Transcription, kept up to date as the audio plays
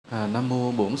Nam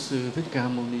mô Bổn Sư Thích Ca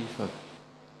Mâu Ni Phật.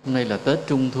 Hôm nay là Tết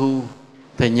Trung Thu.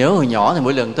 Thầy nhớ hồi nhỏ thì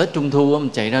mỗi lần Tết Trung Thu mình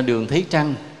chạy ra đường thấy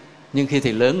trăng, nhưng khi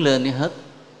thầy lớn lên thì hết,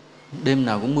 đêm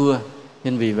nào cũng mưa.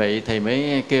 Nên vì vậy thầy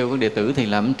mới kêu các đệ tử thầy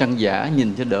làm trăng giả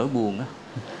nhìn cho đỡ buồn đó.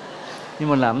 Nhưng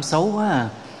mà làm xấu quá à.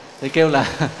 Thầy kêu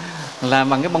là làm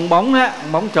bằng cái bong bóng á,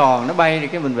 bóng tròn nó bay thì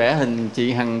cái mình vẽ hình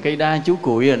chị Hằng cây đa chú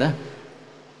cuội rồi đó.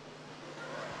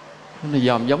 Nó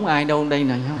dòm giống ai đâu đây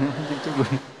nè.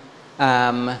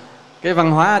 Cái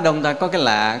văn hóa ở Đông ta có cái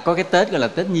lạ, có cái Tết gọi là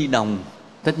Tết Nhi Đồng.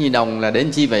 Tết Nhi Đồng là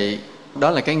đến chi vậy? Đó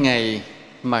là cái ngày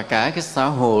mà cả cái xã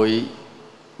hội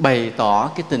bày tỏ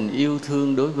cái tình yêu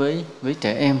thương đối với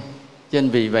trẻ em. Cho nên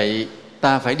vì vậy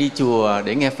ta phải đi chùa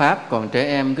để nghe Pháp, còn trẻ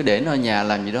em cứ để nó ở nhà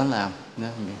làm gì đó làm.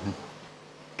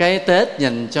 Cái Tết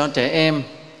dành cho trẻ em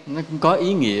nó cũng có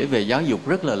ý nghĩa về giáo dục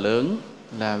rất là lớn.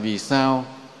 Là vì sao?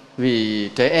 Vì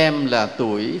trẻ em là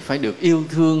tuổi phải được yêu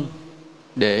thương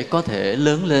để có thể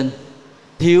lớn lên.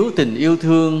 Thiếu tình yêu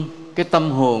thương, cái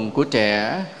tâm hồn của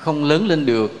trẻ không lớn lên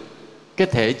được, cái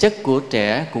thể chất của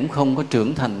trẻ cũng không có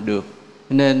trưởng thành được.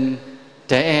 Nên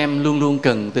trẻ em luôn luôn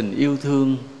cần tình yêu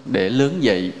thương để lớn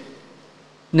dậy.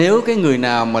 Nếu cái người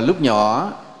nào mà lúc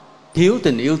nhỏ thiếu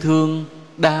tình yêu thương,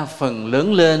 đa phần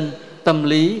lớn lên tâm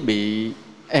lý bị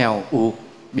èo uột,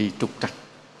 bị trục trặc,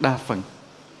 đa phần.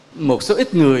 Một số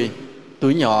ít người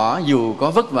tuổi nhỏ dù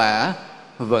có vất vả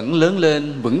vẫn lớn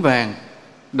lên vững vàng.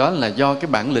 Đó là do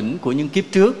cái bản lĩnh của những kiếp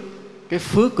trước, cái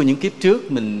phước của những kiếp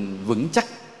trước mình vững chắc,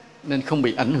 nên không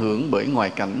bị ảnh hưởng bởi ngoại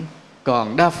cảnh.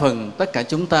 Còn đa phần tất cả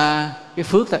chúng ta, cái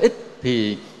phước ta ít,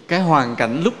 thì cái hoàn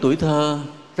cảnh lúc tuổi thơ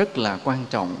rất là quan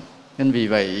trọng. Nên vì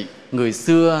vậy người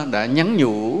xưa đã nhắn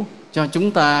nhủ cho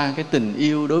chúng ta cái tình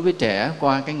yêu đối với trẻ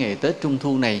qua cái ngày Tết Trung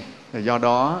Thu này. Do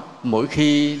đó mỗi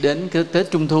khi đến cái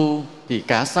Tết Trung Thu thì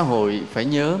cả xã hội phải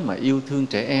nhớ mà yêu thương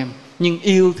trẻ em. Nhưng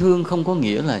yêu thương không có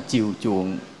nghĩa là chiều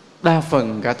chuộng. Đa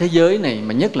phần cả thế giới này,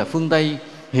 mà nhất là phương Tây,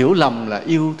 hiểu lầm là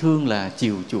yêu thương là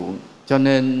chiều chuộng, cho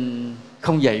nên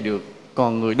không dạy được.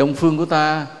 Còn người Đông phương của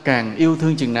ta càng yêu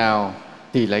thương chừng nào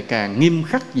thì lại càng nghiêm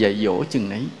khắc dạy dỗ chừng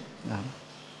ấy. Đó.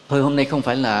 Thôi hôm nay không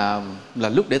phải là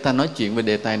lúc để ta nói chuyện về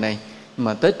đề tài này,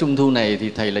 mà Tết Trung Thu này thì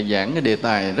thầy lại giảng cái đề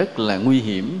tài rất là nguy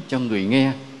hiểm cho người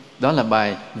nghe. Đó là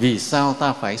bài Vì sao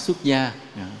ta phải xuất gia.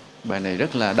 Bài này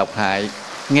rất là độc hại,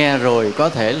 nghe rồi có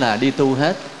thể là đi tu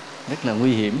hết, rất là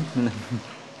nguy hiểm.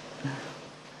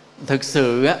 Thực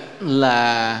sự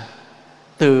là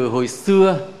từ hồi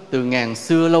xưa, từ ngàn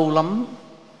xưa lâu lắm,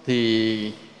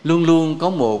 thì luôn luôn có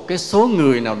một cái số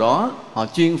người nào đó họ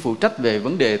chuyên phụ trách về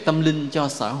vấn đề tâm linh cho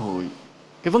xã hội.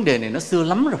 Cái vấn đề này nó xưa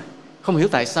lắm rồi, không hiểu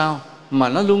tại sao mà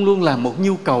nó luôn luôn là một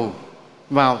nhu cầu.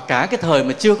 Vào cả cái thời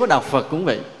mà chưa có đạo Phật cũng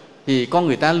vậy, thì con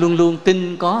người ta luôn luôn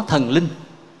tin có thần linh.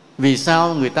 Vì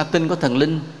sao người ta tin có thần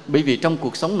linh? Bởi vì trong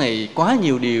cuộc sống này quá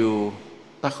nhiều điều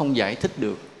ta không giải thích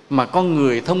được. Mà con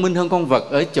người thông minh hơn con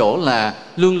vật ở chỗ là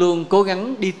luôn luôn cố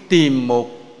gắng đi tìm một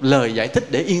lời giải thích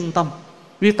để yên tâm.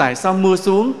 Vì tại sao mưa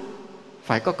xuống?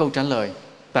 Phải có câu trả lời.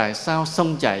 Tại sao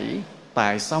sông chảy?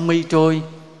 Tại sao mây trôi?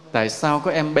 Tại sao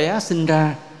có em bé sinh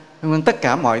ra? Tất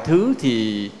cả mọi thứ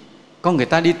thì con người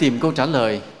ta đi tìm câu trả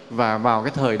lời. Và vào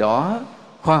cái thời đó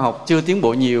khoa học chưa tiến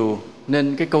bộ nhiều,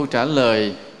 nên cái câu trả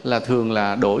lời là thường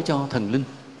là đổ cho thần linh.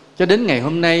 Cho đến ngày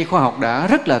hôm nay khoa học đã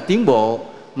rất là tiến bộ,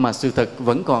 mà sự thật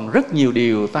vẫn còn rất nhiều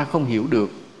điều ta không hiểu được.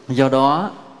 Do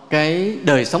đó cái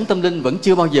đời sống tâm linh vẫn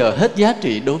chưa bao giờ hết giá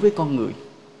trị đối với con người.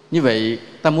 Như vậy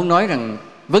ta muốn nói rằng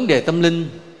vấn đề tâm linh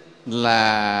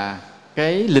là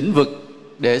cái lĩnh vực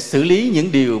để xử lý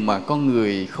những điều mà con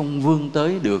người không vươn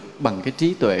tới được bằng cái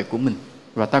trí tuệ của mình.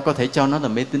 Và ta có thể cho nó là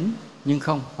mê tín, nhưng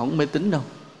không mê tín đâu.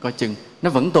 Coi chừng nó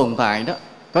vẫn tồn tại đó.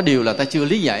 Có điều là ta chưa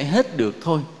lý giải hết được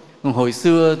thôi. Còn hồi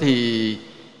xưa thì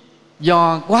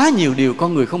do quá nhiều điều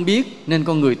con người không biết, nên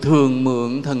con người thường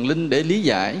mượn thần linh để lý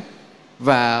giải.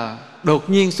 Và đột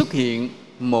nhiên xuất hiện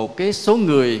một cái số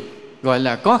người gọi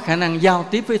là có khả năng giao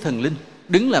tiếp với thần linh,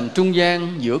 đứng làm trung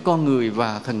gian giữa con người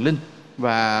và thần linh.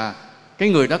 Và cái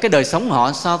người đó, cái đời sống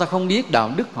họ sao ta không biết,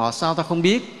 đạo đức họ sao ta không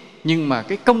biết, nhưng mà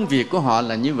cái công việc của họ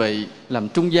là như vậy, làm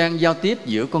trung gian giao tiếp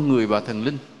giữa con người và thần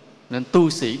linh. Nên tu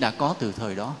sĩ đã có từ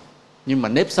thời đó. Nhưng mà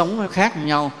nếp sống nó khác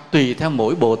nhau tùy theo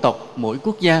mỗi bộ tộc, mỗi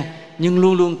quốc gia. Nhưng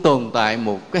luôn luôn tồn tại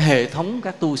một cái hệ thống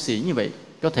các tu sĩ như vậy.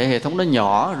 Có thể hệ thống nó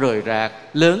nhỏ, rời rạc,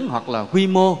 lớn hoặc là quy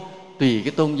mô, tùy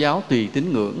cái tôn giáo, tùy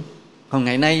tín ngưỡng. Còn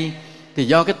ngày nay thì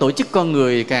do cái tổ chức con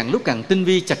người càng lúc càng tinh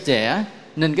vi chặt chẽ,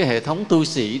 nên cái hệ thống tu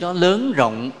sĩ đó lớn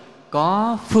rộng,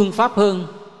 có phương pháp hơn,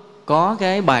 có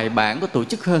cái bài bản, có tổ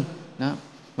chức hơn đó.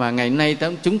 Và ngày nay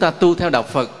chúng ta tu theo đạo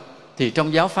Phật, thì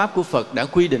trong giáo pháp của Phật đã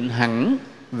quy định hẳn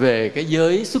về cái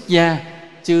giới xuất gia.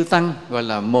 Chư Tăng gọi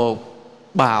là một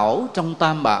bảo trong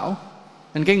tam bảo.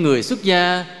 Nên cái người xuất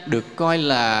gia được coi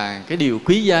là cái điều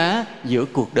quý giá giữa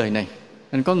cuộc đời này.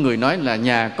 Nên có người nói là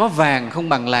nhà có vàng không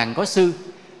bằng làng có sư.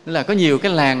 Nên là có nhiều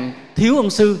cái làng thiếu ông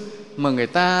sư mà người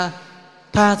ta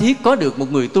tha thiết có được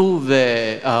một người tu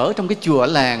về ở trong cái chùa ở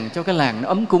làng, cho cái làng nó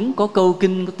ấm cúng, có câu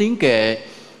kinh, có tiếng kệ,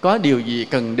 có điều gì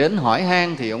cần đến hỏi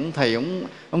han thì ông thầy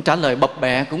ông trả lời bập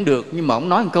bẹ cũng được, nhưng mà ông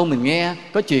nói một câu mình nghe.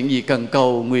 Có chuyện gì cần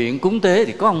cầu nguyện cúng tế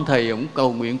thì có ông thầy ông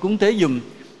cầu nguyện cúng tế giùm.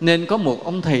 Nên có một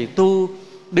ông thầy tu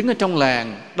đứng ở trong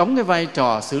làng đóng cái vai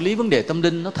trò xử lý vấn đề tâm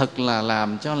linh, nó thật là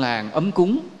làm cho làng ấm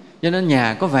cúng. Cho nên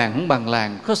nhà có vàng không bằng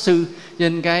làng có sư. Cho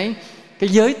nên cái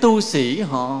giới tu sĩ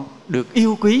họ được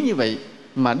yêu quý như vậy,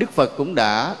 mà Đức Phật cũng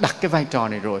đã đặt cái vai trò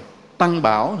này rồi. Tăng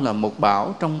bảo là một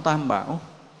bảo trong tam bảo.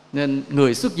 Nên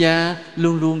người xuất gia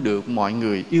luôn luôn được mọi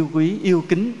người yêu quý, yêu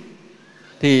kính.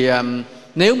 Thì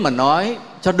nếu mà nói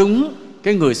cho đúng,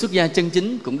 cái người xuất gia chân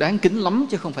chính cũng đáng kính lắm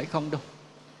chứ không phải không đâu.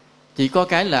 Chỉ có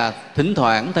cái là thỉnh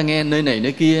thoảng ta nghe nơi này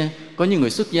nơi kia có những người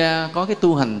xuất gia có cái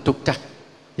tu hành trục trặc,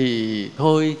 thì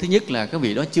thôi, thứ nhất là cái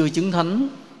vị đó chưa chứng thánh,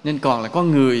 nên còn là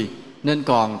con người, nên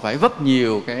còn phải vấp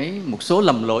nhiều một số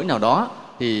lầm lỗi nào đó.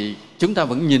 Thì chúng ta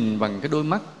vẫn nhìn bằng cái đôi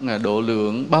mắt độ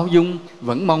lượng, bao dung,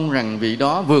 vẫn mong rằng vị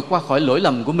đó vượt qua khỏi lỗi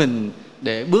lầm của mình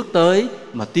để bước tới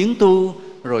mà tiến tu,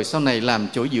 rồi sau này làm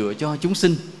chỗ dựa cho chúng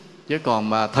sinh. Chứ còn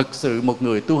mà thật sự một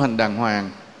người tu hành đàng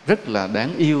hoàng rất là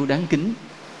đáng yêu, đáng kính.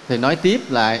 Thầy nói tiếp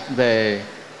lại về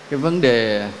cái vấn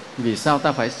đề vì sao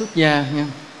ta phải xuất gia nha.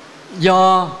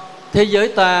 Do thế giới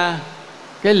ta,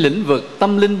 cái lĩnh vực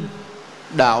tâm linh,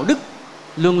 đạo đức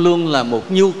luôn luôn là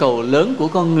một nhu cầu lớn của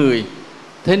con người.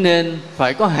 Thế nên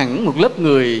phải có hẳn một lớp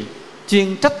người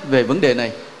chuyên trách về vấn đề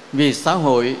này. Vì xã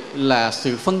hội là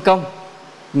sự phân công.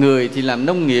 Người thì làm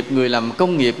nông nghiệp, người làm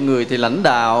công nghiệp, người thì lãnh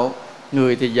đạo,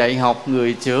 người thì dạy học,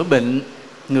 người chữa bệnh,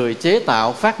 người chế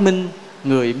tạo phát minh,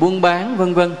 người buôn bán,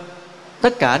 vân vân.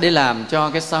 Tất cả để làm cho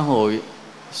cái xã hội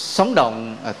sống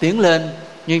động, tiến lên.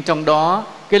 Nhưng trong đó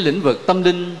cái lĩnh vực tâm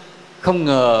linh không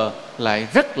ngờ lại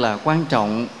rất là quan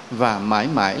trọng và mãi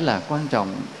mãi là quan trọng.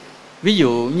 Ví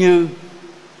dụ như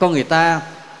con người ta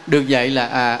được dạy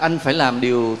là anh phải làm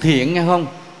điều thiện nghe không?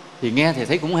 Thì nghe thì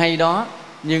thấy cũng hay đó,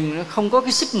 nhưng nó không có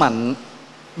cái sức mạnh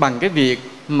bằng cái việc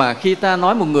mà khi ta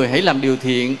nói một người hãy làm điều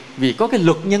thiện, vì có cái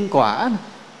luật nhân quả,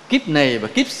 kiếp này và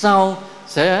kiếp sau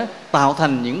sẽ tạo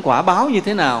thành những quả báo như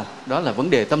thế nào. Đó là vấn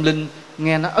đề tâm linh,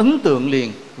 nghe nó ấn tượng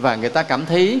liền. Và người ta cảm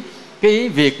thấy cái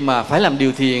việc mà phải làm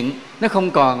điều thiện nó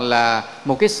không còn là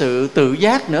một cái sự tự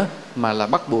giác nữa, mà là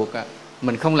bắt buộc.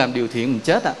 Mình không làm điều thiện mình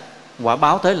chết quả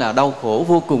báo tới là đau khổ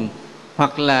vô cùng.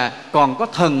 Hoặc là còn có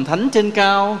thần thánh trên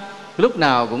cao lúc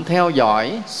nào cũng theo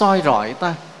dõi, soi rọi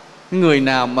ta. Người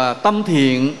nào mà tâm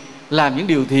thiện, làm những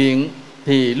điều thiện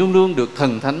thì luôn luôn được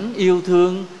thần thánh yêu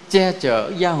thương, che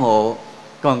chở, gia hộ.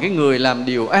 Còn cái người làm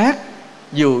điều ác,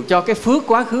 dù cho cái phước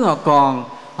quá khứ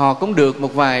họ cũng được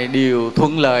một vài điều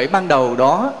thuận lợi ban đầu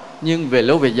đó, nhưng về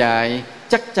lâu về dài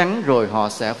chắc chắn rồi họ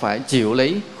sẽ phải chịu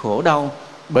lấy khổ đau.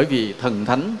 Bởi vì thần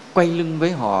thánh quay lưng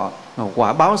với họ,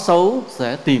 quả báo xấu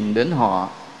sẽ tìm đến họ.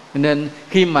 Nên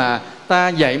khi mà ta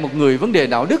dạy một người vấn đề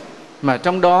đạo đức mà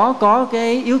trong đó có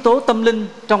cái yếu tố tâm linh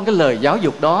trong cái lời giáo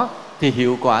dục đó thì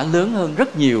hiệu quả lớn hơn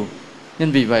rất nhiều.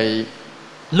 Nên vì vậy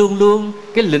luôn luôn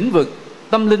cái lĩnh vực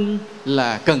tâm linh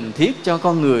là cần thiết cho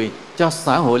con người, cho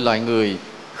xã hội loài người,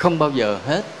 không bao giờ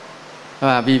hết.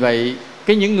 Và vì vậy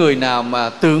những người nào mà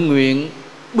tự nguyện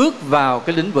bước vào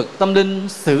cái lĩnh vực tâm linh,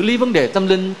 xử lý vấn đề tâm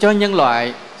linh cho nhân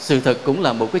loại, sự thật cũng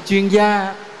là một cái chuyên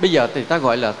gia. Bây giờ thì ta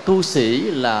gọi là tu sĩ,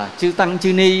 là chư tăng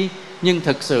chư ni, nhưng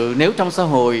thực sự nếu trong xã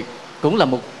hội cũng là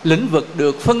một lĩnh vực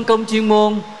được phân công chuyên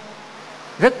môn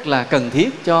rất là cần thiết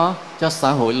cho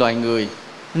xã hội loài người.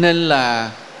 Nên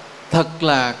là thật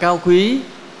là cao quý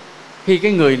khi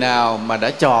cái người nào mà đã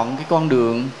chọn cái con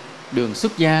đường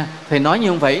xuất gia. Thầy nói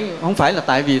như không phải là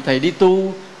tại vì thầy đi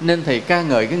tu nên thầy ca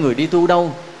ngợi cái người đi tu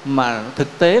đâu, mà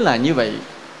thực tế là như vậy.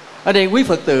 Ở đây quý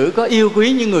Phật tử có yêu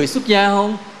quý những người xuất gia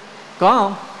không? Có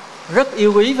không? Rất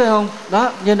yêu quý phải không?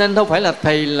 Đó, cho nên đâu phải là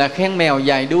thầy là khen mèo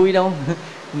dài đuôi đâu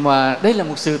mà đây là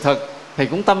một sự thật. Thầy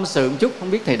cũng tâm sự một chút,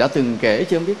 không biết thầy đã từng kể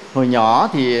chưa, không biết. Hồi nhỏ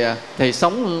thì thầy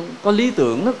sống có lý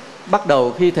tưởng đó. Bắt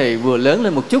đầu khi thầy vừa lớn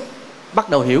lên một chút, bắt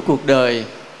đầu hiểu cuộc đời,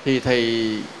 thì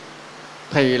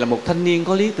thầy là một thanh niên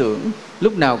có lý tưởng.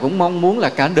 Lúc nào cũng mong muốn là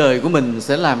cả đời của mình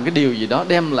sẽ làm cái điều gì đó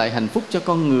đem lại hạnh phúc cho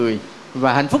con người.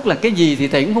 Và hạnh phúc là cái gì thì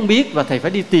thầy cũng không biết, và thầy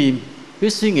phải đi tìm. Cứ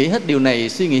suy nghĩ hết điều này,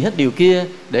 suy nghĩ hết điều kia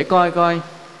để coi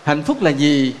hạnh phúc là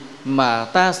gì mà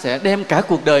ta sẽ đem cả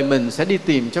cuộc đời mình sẽ đi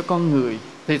tìm cho con người.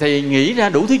 Thì thầy nghĩ ra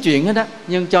đủ thứ chuyện hết á.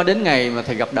 Nhưng cho đến ngày mà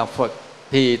thầy gặp Đạo Phật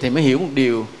thì thầy mới hiểu một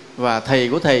điều, và thầy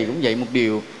của thầy cũng dạy một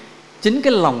điều. Chính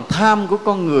cái lòng tham của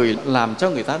con người làm cho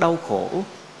người ta đau khổ.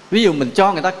 Ví dụ mình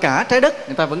cho người ta cả trái đất,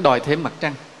 người ta vẫn đòi thêm mặt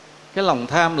trăng. Cái lòng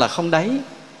tham là không đáy.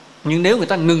 Nhưng nếu người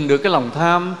ta ngừng được cái lòng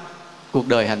tham, cuộc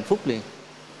đời hạnh phúc liền.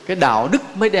 Cái đạo đức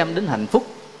mới đem đến hạnh phúc,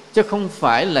 chứ không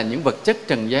phải là những vật chất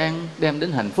trần gian đem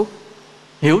đến hạnh phúc.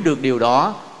 Hiểu được điều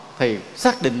đó, thầy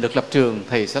xác định được lập trường,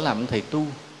 thầy sẽ làm thầy tu.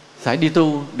 Phải đi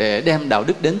tu để đem đạo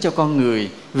đức đến cho con người.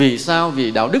 Vì sao?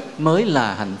 Vì đạo đức mới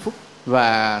là hạnh phúc.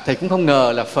 Và thầy cũng không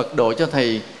ngờ là Phật độ cho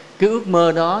thầy cái ước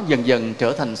mơ đó dần dần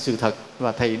trở thành sự thật.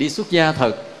 Và thầy đi xuất gia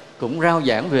thật, cũng rao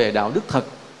giảng về đạo đức thật.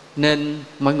 Nên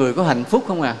mọi người có hạnh phúc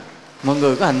không à? Mọi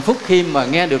người có hạnh phúc khi mà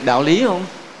nghe được đạo lý không?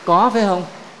 Có phải không?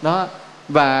 Đó.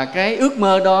 Và cái ước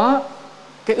mơ đó,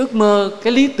 cái ước mơ,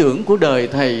 cái lý tưởng của đời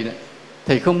thầy,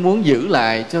 thầy không muốn giữ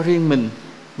lại cho riêng mình,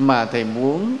 mà thầy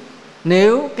muốn,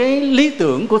 nếu cái lý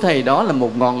tưởng của thầy đó là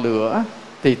một ngọn lửa,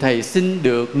 thì thầy xin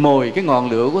được mồi cái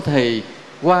ngọn lửa của thầy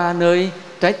qua nơi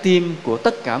trái tim của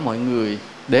tất cả mọi người,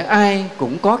 để ai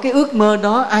cũng có cái ước mơ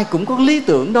đó, ai cũng có lý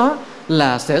tưởng đó,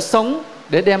 là sẽ sống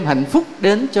để đem hạnh phúc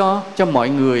đến cho mọi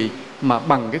người, mà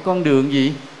bằng cái con đường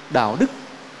gì? Đạo đức.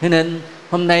 Thế nên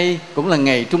hôm nay cũng là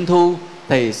ngày Trung Thu,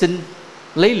 thầy xin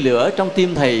lấy lửa trong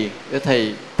tim thầy để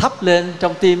thầy thắp lên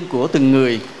trong tim của từng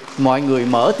người. Mọi người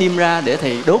mở tim ra để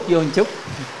thầy đốt vô một chút.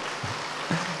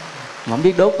 Mà không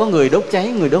biết đốt, có người đốt cháy,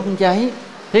 người đốt không cháy.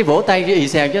 Thế vỗ tay cái ì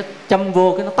xèo chứ châm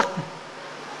vô cái nó tắt.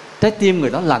 Trái tim người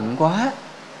đó lạnh quá,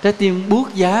 trái tim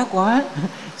buốt giá quá.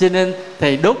 Cho nên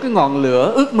thầy đốt cái ngọn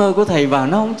lửa ước mơ của thầy vào,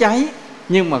 nó không cháy.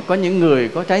 Nhưng mà có những người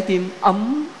có trái tim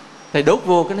ấm, thầy đốt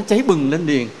vô cái nó cháy bừng lên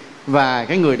liền. Và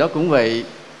cái người đó cũng vậy,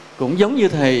 cũng giống như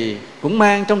thầy, cũng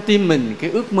mang trong tim mình cái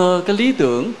ước mơ, cái lý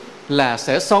tưởng là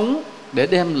sẽ sống để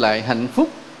đem lại hạnh phúc,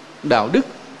 đạo đức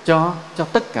cho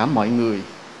tất cả mọi người.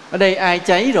 Ở đây ai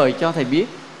cháy rồi cho thầy biết.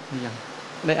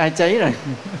 Ở đây ai cháy rồi?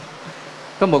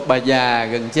 Có một bà già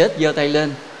gần chết giơ tay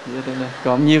lên,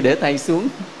 còn nhiều để tay xuống.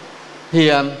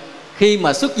 Thì khi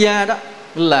mà xuất gia đó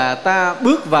là ta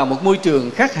bước vào một môi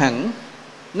trường khác hẳn.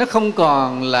 Nó không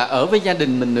còn là ở với gia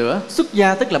đình mình nữa. Xuất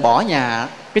gia tức là bỏ nhà.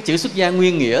 Cái chữ xuất gia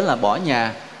nguyên nghĩa là bỏ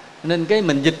nhà, nên cái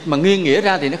mình dịch mà nguyên nghĩa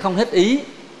ra thì nó không hết ý.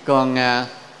 Còn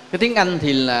cái tiếng Anh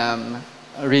thì là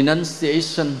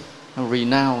renunciation,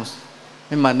 renounce.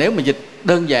 Nhưng mà nếu mà dịch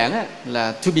đơn giản á,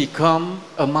 là to become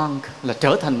a monk, là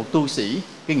trở thành một tu sĩ.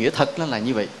 Cái nghĩa thật là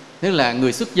như vậy. Tức là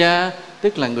người xuất gia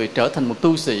tức là người trở thành một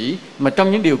tu sĩ. Mà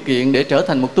trong những điều kiện để trở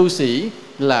thành một tu sĩ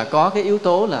là có cái yếu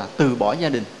tố là từ bỏ gia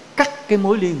đình, cắt cái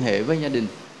mối liên hệ với gia đình.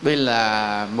 Đây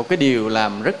là một cái điều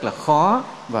làm rất là khó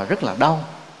và rất là đau.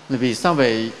 Là vì sao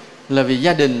vậy? Là vì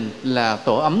gia đình là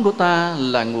tổ ấm của ta,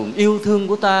 là nguồn yêu thương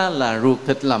của ta, là ruột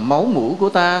thịt, là máu mủ của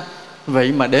ta.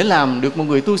 Vậy mà để làm được một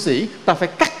người tu sĩ, ta phải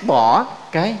cắt bỏ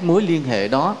cái mối liên hệ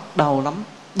đó. Đau lắm,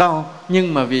 đau.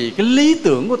 Nhưng mà vì cái lý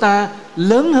tưởng của ta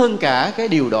lớn hơn cả cái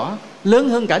điều đó, lớn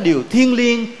hơn cả điều thiêng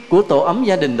liêng của tổ ấm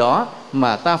gia đình đó,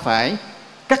 mà ta phải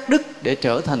cắt đứt để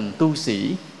trở thành tu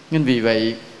sĩ. Nên vì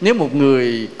vậy, nếu một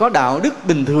người có đạo đức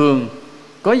bình thường,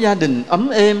 có gia đình ấm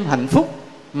êm, hạnh phúc,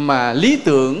 mà lý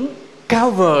tưởng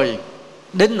cao vời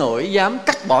đến nỗi dám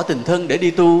cắt bỏ tình thân để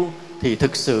đi tu, thì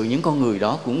thực sự những con người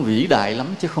đó cũng vĩ đại lắm,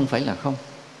 chứ không phải là không.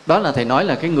 Đó là thầy nói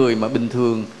là cái người mà bình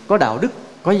thường, có đạo đức,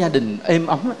 có gia đình êm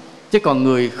ấm. Chứ còn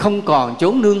người không còn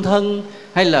chốn nương thân,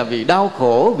 hay là vì đau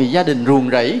khổ, vì gia đình ruồng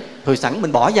rẫy, thôi sẵn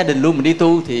mình bỏ gia đình luôn mình đi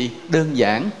tu thì đơn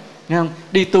giản. Nghe không?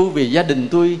 Đi tu vì gia đình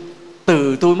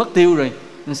từ tôi mất tiêu rồi,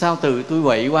 sao từ tôi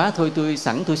quậy quá, thôi tôi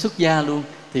sẵn tôi xuất gia luôn,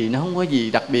 thì nó không có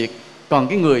gì đặc biệt. Còn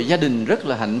cái người gia đình rất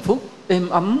là hạnh phúc, êm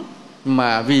ấm,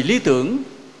 mà vì lý tưởng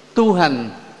tu hành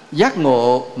giác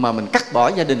ngộ mà mình cắt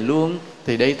bỏ gia đình luôn,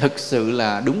 thì đây thực sự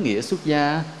là đúng nghĩa xuất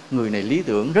gia. Người này lý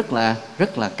tưởng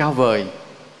rất là cao vời.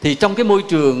 Thì trong cái môi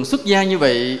trường xuất gia như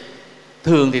vậy,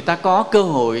 thường thì ta có cơ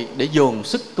hội để dồn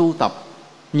sức tu tập.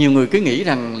 Nhiều người cứ nghĩ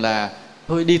rằng là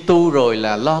thôi đi tu rồi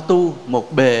là lo tu,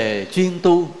 một bề chuyên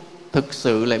tu. Thực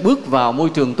sự lại bước vào môi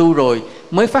trường tu rồi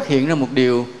mới phát hiện ra một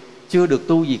điều, chưa được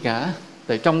tu gì cả.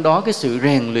 Tại trong đó cái sự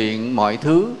rèn luyện mọi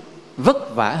thứ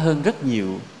vất vả hơn rất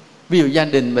nhiều. Ví dụ gia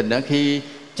đình mình khi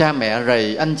cha mẹ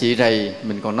rầy, anh chị rầy,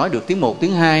 mình còn nói được tiếng 1,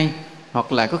 tiếng 2.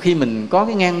 Hoặc là có khi mình có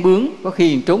cái ngang bướng, có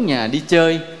khi trốn nhà đi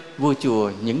chơi, vô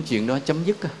chùa, những chuyện đó chấm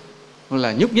dứt. Hoặc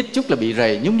là nhúc nhích chút là bị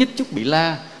rầy, nhúc nhích chút bị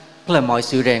la. Tức là mọi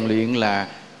sự rèn luyện là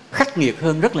khắc nghiệt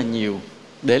hơn rất là nhiều.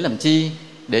 Để làm chi?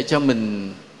 Để cho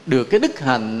mình được cái đức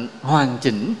hạnh hoàn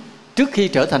chỉnh trước khi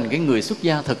trở thành cái người xuất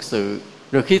gia thật sự.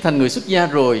 Rồi khi thành người xuất gia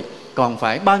rồi, còn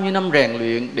phải bao nhiêu năm rèn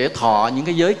luyện để thọ những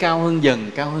cái giới cao hơn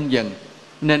dần.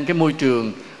 Nên cái môi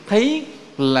trường thấy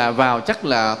là vào chắc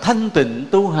là thanh tịnh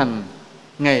tu hành,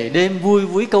 ngày đêm vui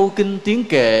vui câu kinh tiếng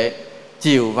kệ,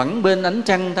 chiều vắng bên ánh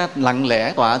trăng ta lặng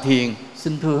lẽ tọa thiền.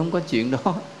 Xin thưa không có chuyện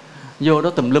đó. vô đó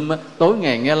tùm lum á, tối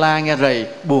ngày nghe la nghe rầy,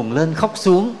 buồn lên khóc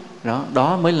xuống.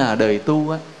 Đó mới là đời tu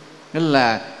á. Nên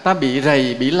là ta bị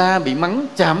rầy, bị la, bị mắng,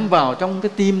 chạm vào trong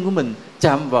cái tim của mình,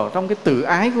 chạm vào trong cái tự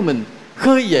ái của mình,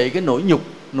 khơi dậy cái nỗi nhục,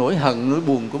 nỗi hận, nỗi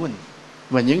buồn của mình.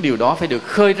 Và những điều đó phải được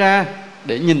khơi ra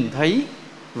để nhìn thấy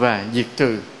và diệt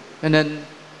trừ. Cho nên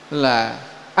là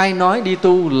ai nói đi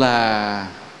tu là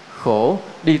khổ,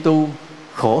 đi tu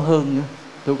khổ hơn nữa.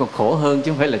 Tu còn khổ hơn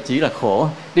chứ không phải là chỉ là khổ.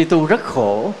 Đi tu rất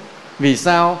khổ. Vì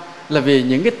sao? Là vì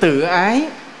những cái tự ái,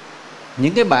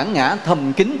 những cái bản ngã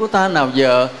thầm kín của ta nào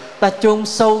giờ ta chôn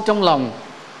sâu trong lòng,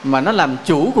 mà nó làm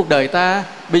chủ cuộc đời ta.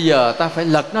 Bây giờ ta phải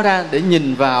lật nó ra để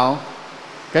nhìn vào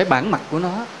cái bản mặt của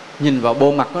nó, nhìn vào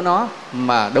bộ mặt của nó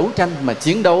mà đấu tranh, mà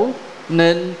chiến đấu.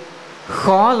 Nên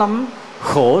khó lắm,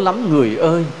 khổ lắm người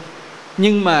ơi.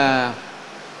 Nhưng mà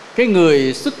cái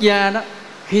người xuất gia đó,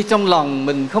 khi trong lòng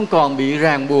mình không còn bị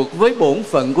ràng buộc với bổn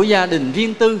phận của gia đình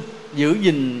riêng tư, giữ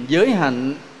gìn giới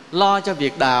hạnh, lo cho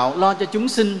việc đạo, lo cho chúng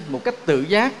sinh một cách tự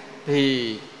giác,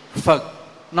 thì Phật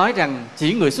nói rằng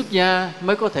chỉ người xuất gia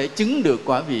mới có thể chứng được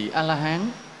quả vị A-la-hán.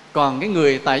 Còn cái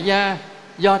người tại gia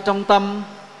do trong tâm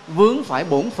vướng phải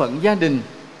bổn phận gia đình,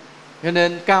 cho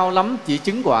nên cao lắm chỉ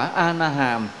chứng quả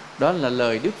A-na-hàm. Đó là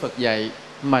lời Đức Phật dạy,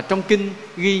 mà trong kinh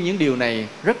ghi những điều này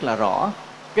rất là rõ.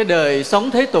 Cái đời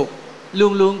sống thế tục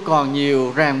luôn luôn còn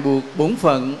nhiều ràng buộc bổn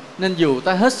phận, nên dù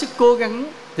ta hết sức cố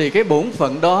gắng thì cái bổn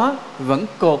phận đó vẫn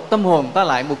cột tâm hồn ta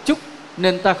lại một chút,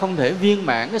 nên ta không thể viên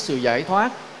mãn cái sự giải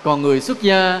thoát. Còn người xuất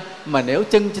gia mà nếu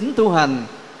chân chính tu hành,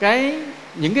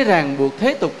 những cái ràng buộc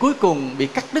thế tục cuối cùng bị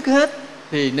cắt đứt hết,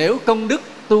 thì nếu công đức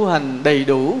tu hành đầy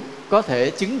đủ, có thể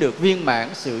chứng được viên mãn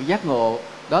sự giác ngộ.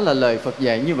 Đó là lời Phật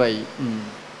dạy như vậy.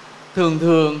 Thường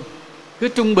thường cứ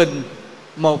trung bình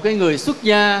một cái người xuất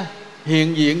gia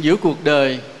hiện diện giữa cuộc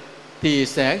đời thì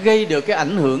sẽ gây được cái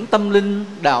ảnh hưởng tâm linh,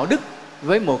 đạo đức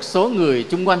với một số người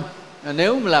chung quanh.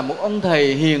 Nếu là một ông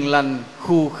thầy hiền lành,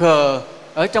 khù khờ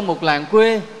ở trong một làng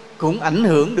quê, cũng ảnh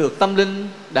hưởng được tâm linh,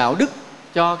 đạo đức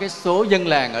cho cái số dân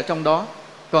làng ở trong đó.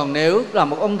 Còn nếu là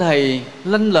một ông thầy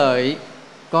lanh lợi,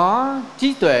 có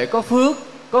trí tuệ, có phước,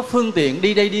 có phương tiện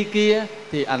đi đây đi kia,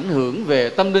 thì ảnh hưởng về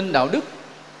tâm linh, đạo đức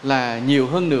là nhiều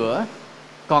hơn nữa.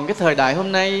 Còn cái thời đại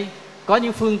hôm nay có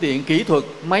những phương tiện kỹ thuật,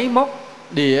 máy móc,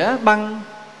 đĩa, băng,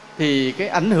 thì cái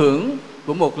ảnh hưởng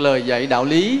của một lời dạy đạo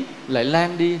lý lại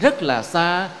lan đi rất là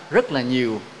xa, rất là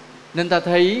nhiều. Nên ta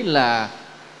thấy là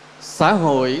xã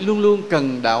hội luôn luôn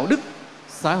cần đạo đức,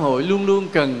 xã hội luôn luôn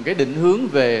cần cái định hướng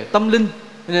về tâm linh.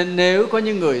 Nên nếu có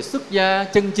những người xuất gia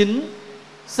chân chính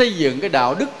xây dựng cái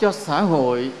đạo đức cho xã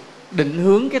hội, định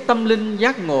hướng cái tâm linh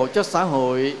giác ngộ cho xã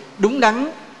hội đúng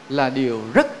đắn, là điều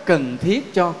rất cần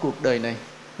thiết cho cuộc đời này,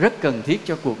 rất cần thiết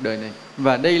cho cuộc đời này.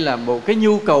 Và đây là một cái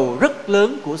nhu cầu rất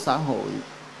lớn của xã hội.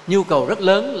 Nhu cầu rất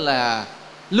lớn là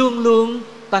luôn luôn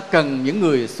ta cần những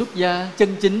người xuất gia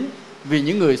chân chính. Vì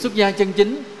những người xuất gia chân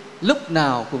chính lúc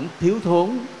nào cũng thiếu thốn.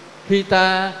 Khi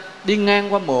ta đi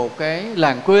ngang qua một cái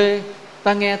làng quê,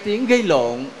 ta nghe tiếng gây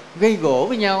lộn, gây gỗ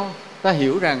với nhau, ta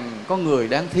hiểu rằng con người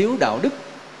đang thiếu đạo đức.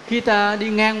 Khi ta đi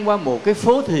ngang qua một cái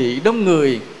phố thị đông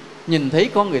người, nhìn thấy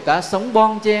con người ta sống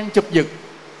bon chen chụp giật,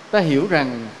 ta hiểu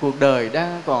rằng cuộc đời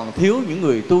đang còn thiếu những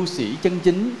người tu sĩ chân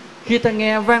chính. Khi ta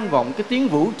nghe vang vọng cái tiếng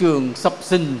vũ trường sập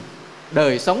sình,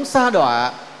 đời sống sa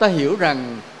đọa, ta hiểu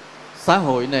rằng xã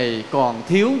hội này còn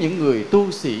thiếu những người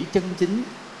tu sĩ chân chính.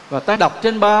 Và ta đọc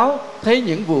trên báo thấy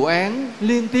những vụ án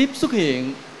liên tiếp xuất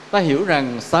hiện, ta hiểu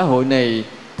rằng xã hội này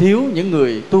thiếu những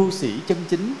người tu sĩ chân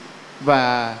chính.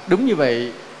 Và đúng như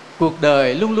vậy, cuộc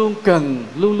đời luôn luôn cần,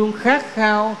 luôn luôn khát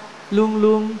khao, luôn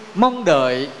luôn mong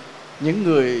đợi những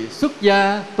người xuất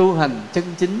gia tu hành chân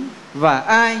chính. Và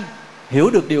ai hiểu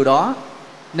được điều đó,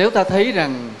 nếu ta thấy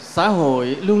rằng xã hội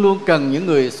luôn luôn cần những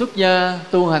người xuất gia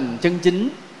tu hành chân chính,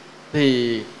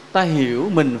 thì ta hiểu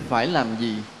mình phải làm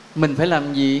gì. Mình phải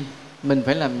làm gì? Mình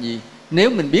phải làm gì? Nếu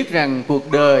mình biết rằng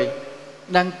cuộc đời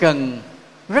đang cần,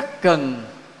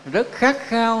 rất khát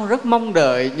khao, rất mong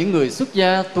đợi những người xuất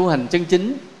gia tu hành chân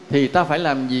chính, thì ta phải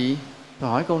làm gì? Tôi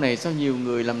hỏi câu này sao nhiều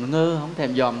người làm ngơ, không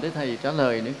thèm dòm tới thầy trả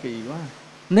lời nữa, kỳ quá.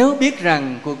 Nếu biết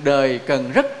rằng cuộc đời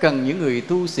rất cần những người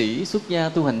tu sĩ xuất gia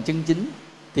tu hành chân chính,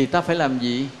 thì ta phải làm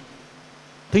gì?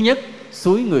 Thứ nhất,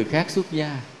 xúi người khác xuất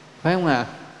gia, phải không ạ?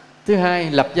 Thứ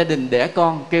hai, lập gia đình đẻ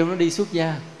con, kêu nó đi xuất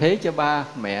gia, thế cho ba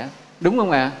mẹ, đúng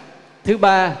không ạ? Thứ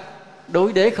ba,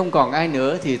 đối đế không còn ai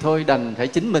nữa thì thôi đành phải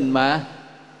chính mình mà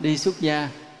đi xuất gia.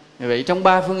 Vậy trong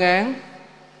ba phương án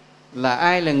là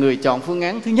ai là người chọn phương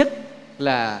án thứ nhất?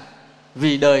 Là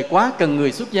vì đời quá cần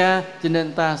người xuất gia, cho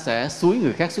nên ta sẽ xúi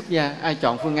người khác xuất gia. Ai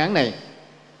chọn phương án này?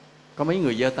 Có mấy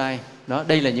người giơ tay. Đó,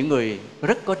 đây là những người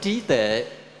rất có trí tuệ,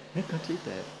 rất có trí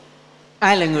tuệ.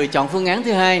 Ai là người chọn phương án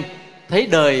thứ hai? thấy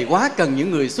đời quá cần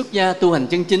những người xuất gia tu hành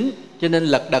chân chính, cho nên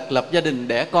lật đật lập gia đình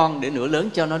đẻ con để nửa lớn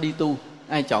cho nó đi tu.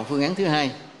 Ai chọn phương án thứ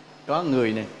hai? Có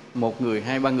người này, một người,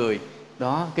 hai, ba người.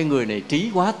 Đó, cái người này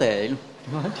trí quá tệ luôn.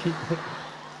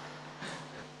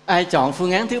 Ai chọn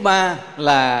phương án thứ ba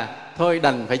là thôi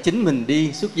đành phải chính mình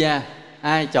đi xuất gia.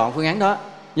 Ai chọn phương án đó?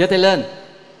 Giơ tay lên.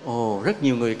 Ồ, rất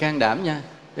nhiều người can đảm nha.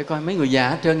 Để coi mấy người già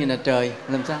hết trơn vậy nè trời,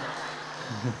 làm sao?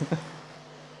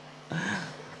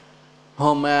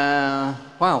 Hôm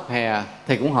khóa học hè,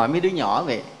 thầy cũng hỏi mấy đứa nhỏ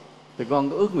vậy: tụi con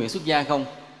có ước nguyện xuất gia không?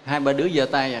 Hai ba đứa giơ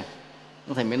tay à.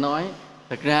 Thầy mới nói,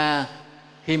 thật ra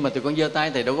khi mà tụi con giơ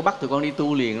tay, thầy đâu có bắt tụi con đi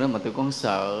tu liền đâu, mà tụi con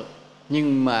sợ.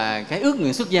 Nhưng mà cái ước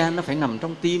nguyện xuất gia nó phải nằm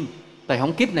trong tim. Thầy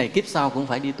không kiếp này kiếp sau cũng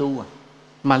phải đi tu à.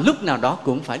 Mà lúc nào đó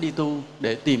cũng phải đi tu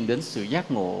để tìm đến sự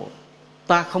giác ngộ.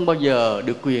 Ta không bao giờ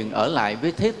được quyền ở lại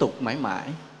với thế tục mãi mãi.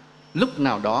 Lúc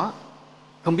nào đó,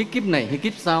 không biết kiếp này hay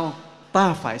kiếp sau,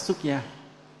 ta phải xuất gia.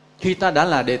 Khi ta đã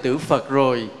là đệ tử Phật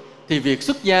rồi thì việc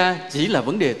xuất gia chỉ là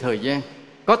vấn đề thời gian.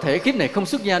 Có thể kiếp này không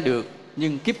xuất gia được,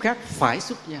 nhưng kiếp khác phải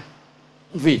xuất gia,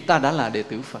 vì ta đã là đệ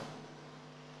tử Phật.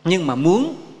 Nhưng mà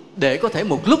muốn để có thể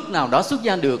một lúc nào đó xuất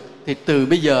gia được thì từ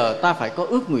bây giờ ta phải có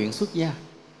ước nguyện xuất gia.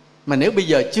 Mà nếu bây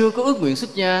giờ chưa có ước nguyện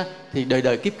xuất gia thì đời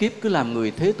đời kiếp kiếp cứ làm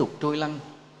người thế tục trôi lăn.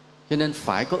 Cho nên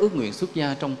phải có ước nguyện xuất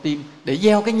gia trong tim để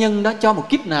gieo cái nhân đó cho một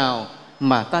kiếp nào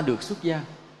mà ta được xuất gia.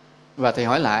 Và thầy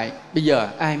hỏi lại, bây giờ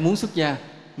ai muốn xuất gia?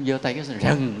 Giơ tay cái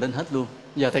rần lên hết luôn.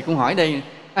 Giờ thầy cũng hỏi đây,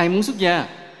 ai muốn xuất gia?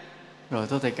 Rồi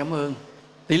thôi thầy cảm ơn.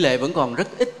 Tỷ lệ vẫn còn rất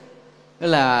ít. Đó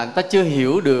là ta chưa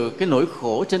hiểu được cái nỗi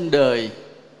khổ trên đời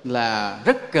là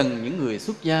rất cần những người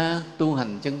xuất gia tu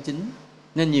hành chân chính.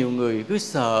 Nên nhiều người cứ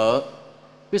sợ,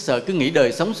 cứ nghĩ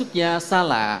đời sống xuất gia xa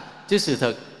lạ. Chứ sự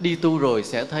thật đi tu rồi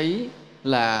sẽ thấy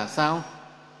là sao?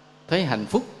 Thấy hạnh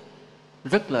phúc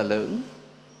rất là lớn.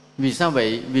 Vì sao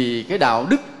vậy? Vì cái đạo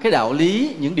đức, cái đạo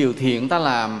lý, những điều thiện ta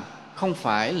làm không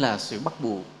phải là sự bắt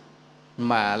buộc,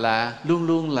 mà là luôn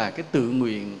luôn là cái tự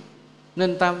nguyện.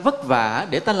 Nên ta vất vả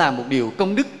để ta làm một điều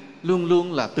công đức luôn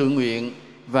luôn là tự nguyện.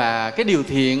 Và cái điều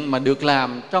thiện mà được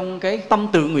làm trong cái tâm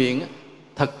tự nguyện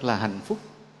thật là hạnh phúc,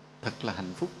 thật là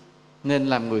hạnh phúc. Nên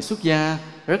làm người xuất gia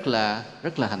rất là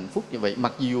hạnh phúc như vậy.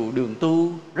 Mặc dù đường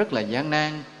tu rất là gian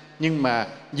nan, nhưng mà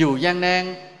dù gian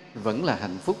nan vẫn là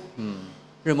hạnh phúc.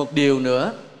 Rồi một điều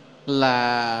nữa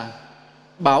là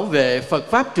bảo vệ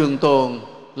Phật Pháp trường tồn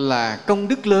là công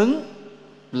đức lớn,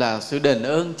 là sự đền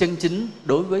ơn chân chính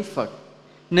đối với Phật.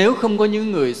 Nếu không có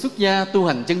những người xuất gia tu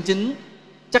hành chân chính,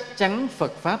 chắc chắn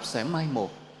Phật Pháp sẽ mai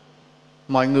một.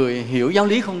 Mọi người hiểu giáo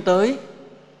lý không tới,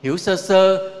 hiểu sơ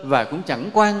sơ và cũng chẳng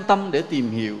quan tâm để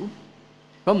tìm hiểu.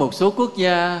 Có một số quốc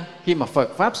gia khi mà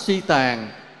Phật Pháp suy tàn,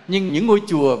 nhưng những ngôi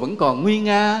chùa vẫn còn nguy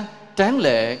nga, tráng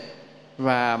lệ,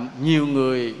 và nhiều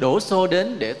người đổ xô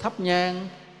đến để thắp nhang,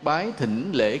 bái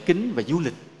thỉnh, lễ kính và du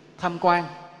lịch, tham quan.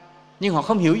 Nhưng họ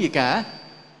không hiểu gì cả.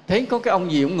 Thấy có cái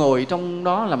ông gì cũng ngồi trong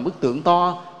đó làm bức tượng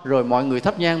to, rồi mọi người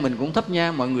thắp nhang mình cũng thắp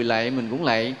nhang, mọi người lạy mình cũng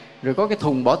lạy. Rồi có cái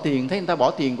thùng bỏ tiền, thấy người ta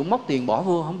bỏ tiền cũng móc tiền bỏ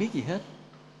vô, không biết gì hết.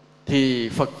 Thì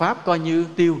Phật Pháp coi như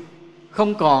tiêu.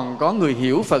 Không còn có người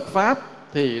hiểu Phật Pháp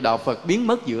thì đạo Phật biến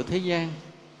mất giữa thế gian.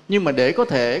 Nhưng mà để có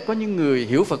thể có những người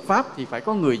hiểu Phật Pháp thì phải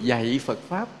có người dạy Phật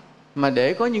Pháp. Mà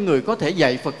để có những người có thể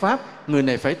dạy Phật Pháp, người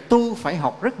này phải tu, phải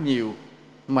học rất nhiều.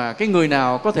 Mà cái người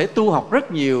nào có thể tu học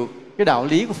rất nhiều cái đạo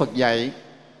lý của Phật dạy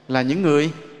là những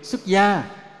người xuất gia.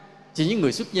 Chỉ những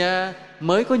người xuất gia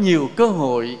mới có nhiều cơ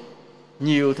hội,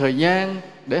 nhiều thời gian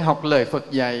để học lời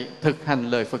Phật dạy, thực hành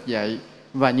lời Phật dạy.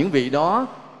 Và những vị đó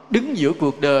đứng giữa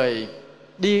cuộc đời,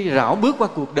 đi rảo bước qua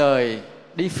cuộc đời,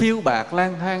 đi phiêu bạt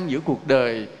lang thang giữa cuộc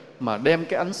đời, mà đem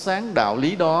cái ánh sáng đạo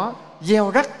lý đó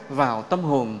gieo rắc vào tâm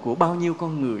hồn của bao nhiêu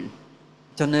con người.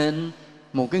 Cho nên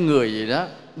một cái người gì đó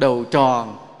đầu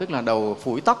tròn, tức là đầu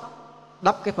phủi tóc,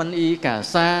 đắp cái phanh y cà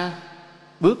sa,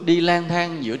 bước đi lang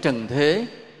thang giữa trần thế,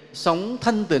 sống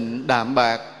thanh tịnh đạm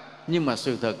bạc, nhưng mà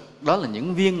sự thật đó là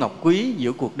những viên ngọc quý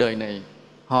giữa cuộc đời này.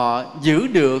 Họ giữ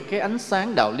được cái ánh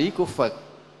sáng đạo lý của Phật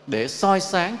để soi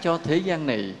sáng cho thế gian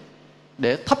này,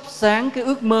 để thắp sáng cái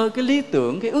ước mơ, cái lý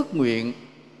tưởng, cái ước nguyện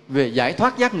về giải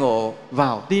thoát giác ngộ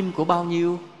vào tim của bao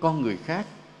nhiêu con người khác.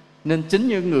 Nên chính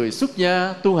những người xuất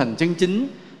gia tu hành chân chính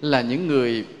là những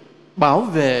người bảo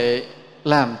vệ,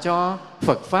 làm cho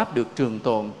Phật Pháp được trường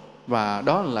tồn. Và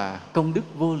đó là công đức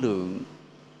vô lượng.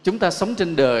 Chúng ta sống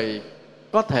trên đời,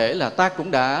 có thể là ta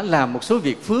cũng đã làm một số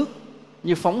việc phước,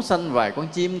 như phóng sanh vài con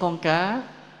chim con cá,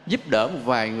 giúp đỡ một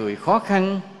vài người khó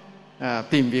khăn,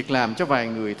 tìm việc làm cho vài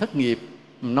người thất nghiệp,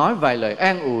 nói vài lời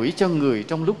an ủi cho người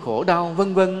trong lúc khổ đau,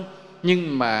 vân vân.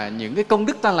 Nhưng mà những cái công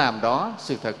đức ta làm đó,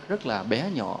 sự thật rất là bé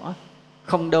nhỏ,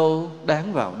 không đâu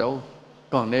đáng vào đâu.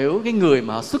 Còn nếu cái người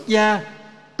mà họ xuất gia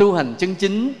tu hành chân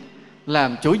chính,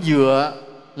 làm chỗ dựa,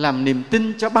 làm niềm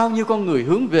tin cho bao nhiêu con người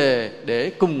hướng về để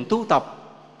cùng tu tập,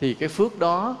 thì cái phước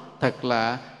đó thật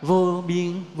là vô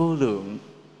biên vô lượng.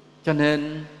 Cho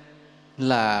nên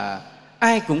là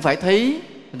ai cũng phải thấy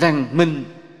rằng mình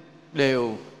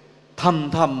đều thầm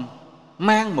thầm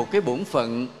mang một cái bổn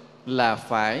phận là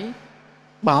phải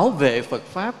bảo vệ Phật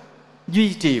Pháp,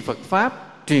 duy trì Phật Pháp,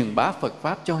 truyền bá Phật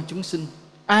Pháp cho chúng sinh.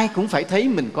 Ai cũng phải thấy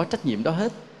mình có trách nhiệm đó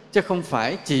hết, chứ không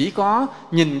phải chỉ có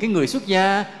nhìn cái người xuất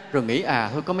gia rồi nghĩ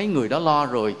thôi có mấy người đó lo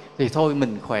rồi thì thôi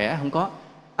mình khỏe. Không có.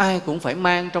 Ai cũng phải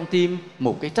mang trong tim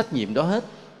một cái trách nhiệm đó hết,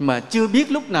 mà chưa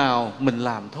biết lúc nào mình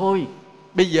làm thôi.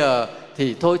 Bây giờ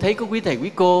thì thôi thấy có quý thầy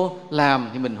quý cô làm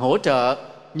thì mình hỗ trợ,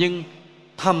 nhưng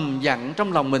thầm dặn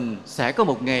trong lòng mình sẽ có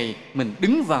một ngày mình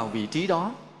đứng vào vị trí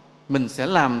đó. Mình sẽ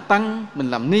làm tăng,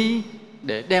 mình làm ni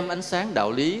để đem ánh sáng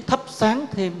đạo lý thắp sáng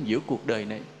thêm giữa cuộc đời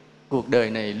này. Cuộc đời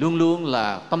này luôn luôn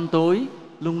là tăm tối,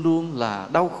 luôn luôn là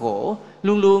đau khổ,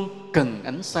 luôn luôn cần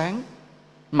ánh sáng.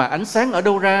 Mà ánh sáng ở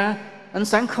đâu ra? Ánh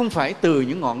sáng không phải từ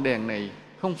những ngọn đèn này,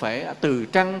 không phải từ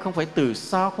trăng, không phải từ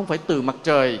sao, không phải từ mặt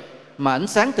trời. Mà ánh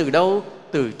sáng từ đâu?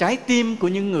 Từ trái tim của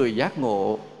những người giác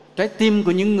ngộ. Trái tim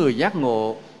của những người giác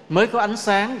ngộ mới có ánh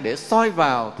sáng để soi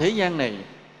vào thế gian này.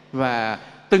 Và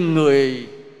từng người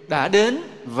đã đến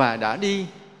và đã đi,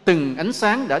 từng ánh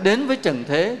sáng đã đến với trần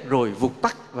thế rồi vụt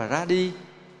tắt và ra đi,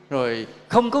 rồi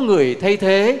không có người thay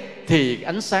thế, thì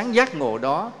ánh sáng giác ngộ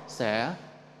đó sẽ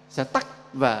tắt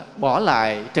và bỏ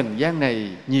lại trần gian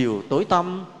này nhiều tối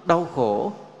tăm, đau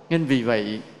khổ. Nên vì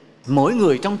vậy, mỗi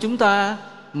người trong chúng ta,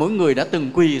 mỗi người đã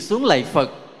từng quỳ xuống lạy Phật,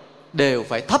 đều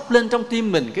phải thắp lên trong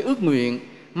tim mình cái ước nguyện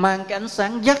mang cái ánh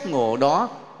sáng giác ngộ đó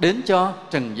đến cho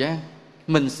trần gian.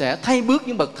 Mình sẽ thay bước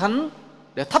những bậc thánh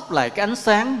để thắp lại cái ánh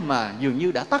sáng mà dường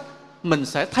như đã tắt. Mình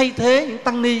sẽ thay thế những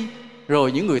tăng ni,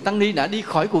 rồi những người tăng ni đã đi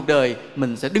khỏi cuộc đời,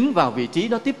 mình sẽ đứng vào vị trí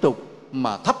đó tiếp tục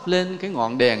mà thắp lên cái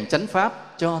ngọn đèn chánh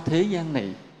pháp cho thế gian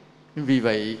này. Vì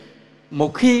vậy,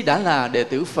 một khi đã là đệ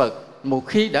tử Phật, một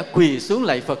khi đã quỳ xuống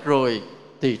lạy Phật rồi,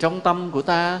 thì trong tâm của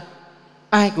ta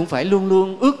ai cũng phải luôn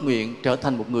luôn ước nguyện trở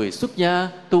thành một người xuất gia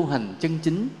tu hành chân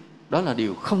chính. Đó là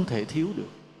điều không thể thiếu được.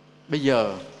 Bây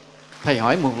giờ thầy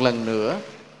hỏi một lần nữa,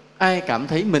 ai cảm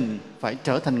thấy mình phải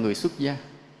trở thành người xuất gia?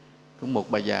 Cũng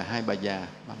một bà già, hai bà già,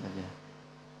 ba bà già.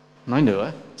 Nói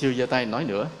nữa, chưa giơ tay nói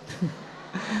nữa.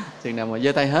 Chừng nào mà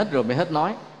giơ tay hết rồi mới hết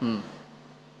nói.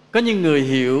 Có những người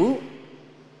hiểu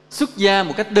xuất gia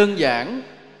một cách đơn giản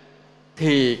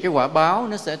thì cái quả báo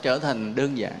nó sẽ trở thành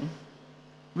đơn giản.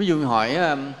 Ví dụ hỏi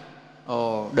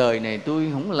đời này tôi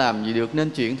không làm gì được nên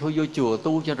chuyện thôi vô chùa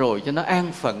tu cho rồi, cho nó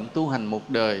an phận tu hành một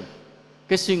đời.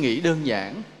 Cái suy nghĩ đơn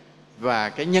giản và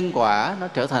cái nhân quả nó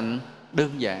trở thành đơn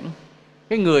giản.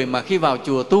 Cái người mà khi vào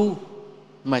chùa tu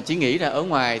mà chỉ nghĩ là ở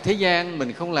ngoài thế gian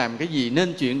mình không làm cái gì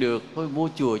nên chuyện được, thôi vô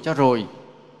chùa cho rồi,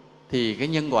 thì cái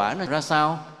nhân quả nó ra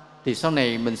sao? Thì sau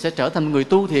này mình sẽ trở thành người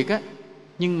tu thiệt á,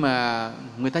 nhưng mà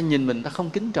người ta nhìn mình ta không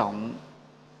kính trọng.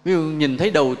 Ví dụ nhìn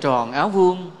thấy đầu tròn áo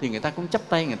vuông thì người ta cũng chắp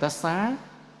tay người ta xá,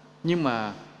 nhưng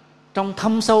mà trong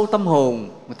thâm sâu tâm hồn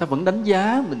người ta vẫn đánh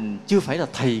giá mình chưa phải là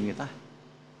thầy người ta.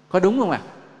 Có đúng không ạ?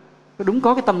 Có đúng,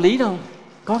 có cái tâm lý đó không?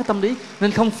 Có cái tâm lý.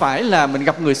 Nên không phải là mình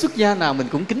gặp người xuất gia nào mình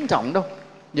cũng kính trọng đâu.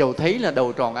 Dầu thấy là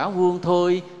đầu tròn áo vuông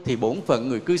thôi thì bổn phận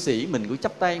người cư sĩ mình cũng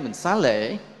chắp tay mình xá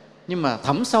lễ, nhưng mà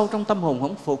thẳm sâu trong tâm hồn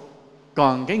không phục.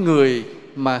 Còn cái người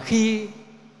mà khi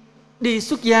đi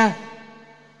xuất gia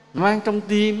mang trong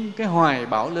tim cái hoài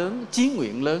bão lớn, chí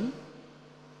nguyện lớn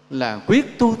là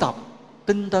quyết tu tập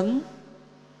tinh tấn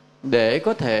để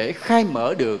có thể khai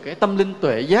mở được cái tâm linh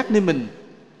tuệ giác nơi mình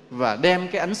và đem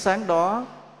cái ánh sáng đó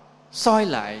soi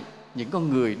lại những con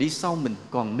người đi sau mình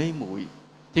còn mê muội,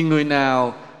 thì người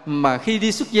nào mà khi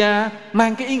đi xuất gia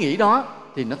mang cái ý nghĩ đó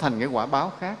thì nó thành cái quả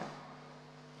báo khác.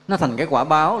 Nó thành cái quả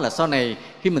báo là sau này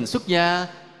khi mình xuất gia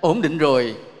ổn định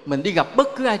rồi, mình đi gặp bất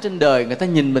cứ ai trên đời, người ta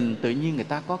nhìn mình tự nhiên người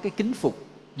ta có cái kính phục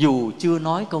dù chưa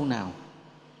nói câu nào,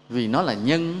 vì nó là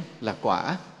nhân, là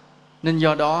quả. Nên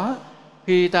do đó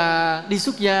khi ta đi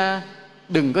xuất gia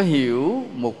đừng có hiểu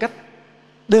một cách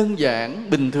đơn giản,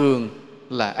 bình thường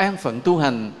là an phận tu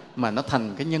hành, mà nó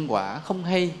thành cái nhân quả không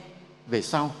hay về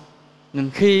sau. Nên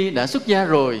khi đã xuất gia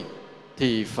rồi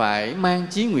thì phải mang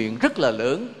chí nguyện rất là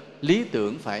lớn, lý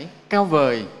tưởng phải cao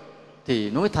vời, thì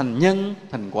nó mới thành nhân,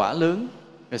 thành quả lớn.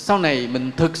 Rồi sau này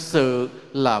mình thực sự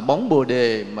là bóng Bồ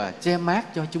Đề mà che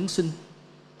mát cho chúng sinh.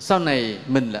 Sau này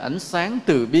mình là ánh sáng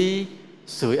từ bi,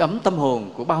 sưởi ấm tâm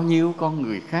hồn của bao nhiêu con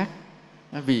người khác.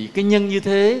 Vì cái nhân như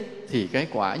thế thì cái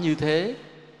quả như thế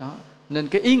đó. Nên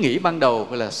cái ý nghĩ ban đầu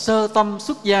gọi là sơ tâm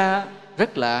xuất gia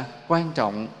rất là quan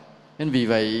trọng. Nên vì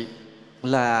vậy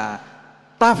là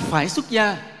ta phải xuất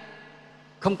gia,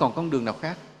 không còn con đường nào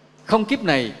khác. không kiếp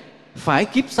này, phải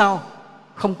kiếp sau,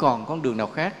 không còn con đường nào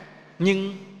khác.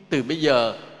 Nhưng từ bây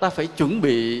giờ ta phải chuẩn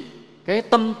bị cái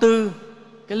tâm tư,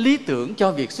 cái lý tưởng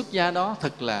cho việc xuất gia đó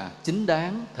thật là chính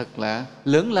đáng, thật là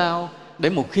lớn lao, để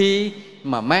một khi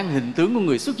mà mang hình tướng của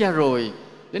người xuất gia rồi,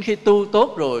 đến khi tu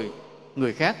tốt rồi,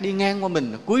 người khác đi ngang qua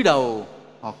mình cúi đầu,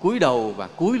 họ cúi đầu và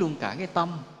cúi luôn cả cái tâm,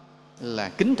 là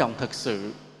kính trọng thật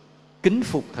sự, kính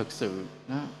phục thật sự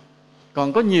đó.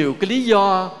 Còn có nhiều cái lý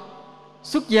do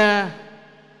xuất gia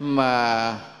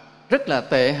mà rất là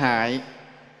tệ hại,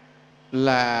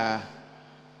 là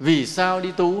vì sao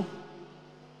đi tu?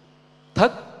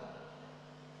 Thất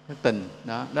tình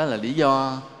đó, đó là lý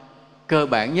do cơ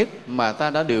bản nhất mà ta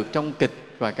đã được trong kịch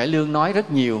và cải lương nói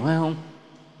rất nhiều, phải không?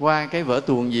 Qua cái vở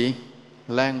tuồng gì?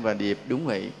 Lan và Điệp, đúng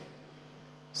vậy.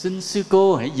 Xin sư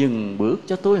cô hãy dừng bước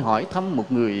cho tôi hỏi thăm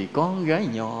một người con gái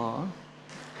nhỏ.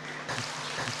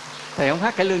 Thầy không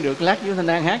hát cải lương được, lát với Thanh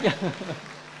An hát cho.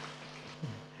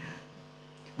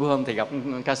 Bữa hôm thầy gặp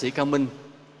ca sĩ Cao Minh,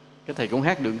 cái thầy cũng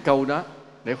hát được câu đó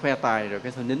để khoe tài, rồi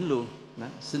cái thôi nín luôn đó.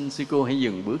 Xin sư cô hãy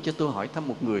dừng bước cho tôi hỏi thăm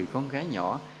một người con gái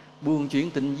nhỏ, buông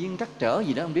chuyện tình duyên trắc trở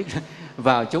gì đó không biết,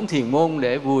 vào chốn thiền môn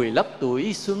để vùi lấp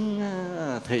tuổi xuân.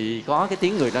 Thì có cái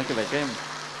tiếng người đó. Cái vậy các em,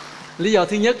 lý do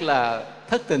thứ nhất là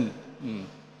thất tình.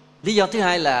 Lý do thứ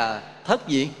hai là thất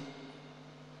gì?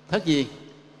 Thất gì?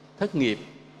 Thất nghiệp.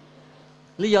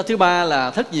 Lý do thứ ba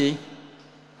là thất gì?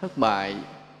 Thất bại.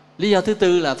 Lý do thứ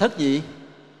tư là thất gì?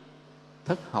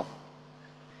 Thất học.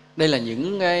 Đây là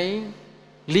những cái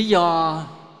lý do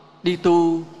đi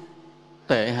tu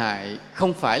tệ hại,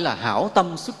 không phải là hảo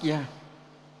tâm xuất gia.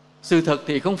 Sự thật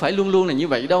thì không phải luôn luôn là như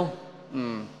vậy đâu.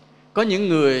 Có những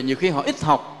người nhiều khi họ ít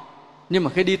học, nhưng mà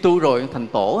khi đi tu rồi thành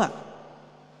tổ à.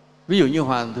 Ví dụ như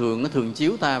Hòa Thượng Thường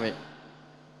Chiếu ta vậy.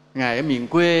 Ngài ở miền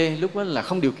quê lúc đó là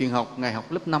không điều kiện học, Ngài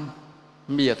học lớp 5,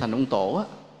 bây giờ thành ông tổ á.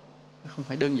 Không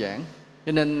phải đơn giản.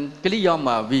 Cho nên cái lý do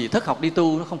mà vì thất học đi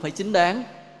tu nó không phải chính đáng.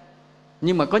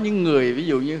 Nhưng mà có những người ví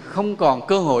dụ như không còn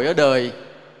cơ hội ở đời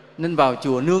nên vào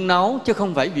chùa nương náu, chứ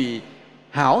không phải vì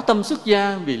hảo tâm xuất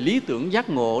gia, vì lý tưởng giác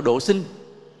ngộ độ sinh.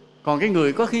 Còn cái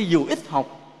người có khi dù ít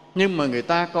học nhưng mà người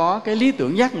ta có cái lý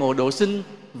tưởng giác ngộ độ sinh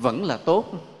vẫn là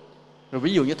tốt. Rồi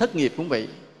ví dụ như thất nghiệp cũng vậy.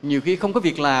 Nhiều khi không có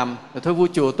việc làm rồi thôi vô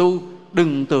chùa tu.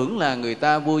 Đừng tưởng là người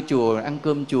ta vô chùa ăn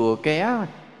cơm chùa ké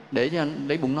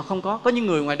để bụng nó không có. Có những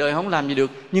người ngoài đời không làm gì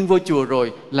được, nhưng vô chùa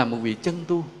rồi là một vị chân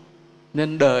tu.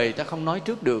 Nên đời ta không nói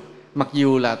trước được. Mặc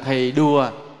dù là thầy đùa,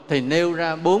 thầy nêu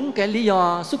ra 4 cái lý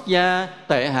do xuất gia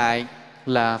tệ hại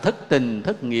là thất tình,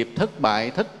 thất nghiệp, thất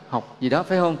bại, thất học gì đó,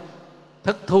 phải không?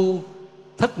 Thất thu,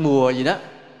 thất mùa gì đó.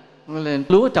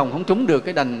 Lúa trồng không trúng được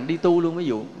cái đành đi tu luôn, ví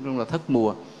dụ là thất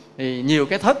mùa. Thì nhiều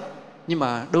cái thất, nhưng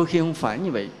mà đôi khi không phải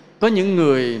như vậy. Có những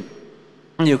người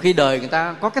nhiều khi đời người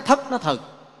ta có cái thất nó thật,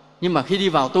 nhưng mà khi đi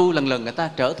vào tu lần lần người ta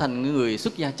trở thành người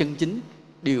xuất gia chân chính.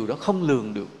 Điều đó không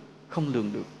lường được, không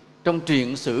lường được. Trong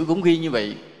truyện sử cũng ghi như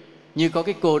vậy. Như có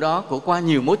cái cô đó, cổ qua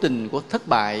nhiều mối tình, cổ thất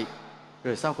bại,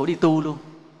 rồi sau cổ đi tu luôn.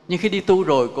 Nhưng khi đi tu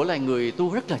rồi, cổ là người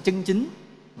tu rất là chân chính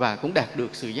và cũng đạt được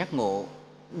sự giác ngộ.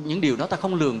 Những điều đó ta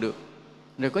không lường được.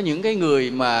 Rồi có những cái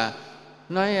người mà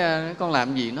nói con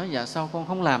làm gì, nói dạ sao con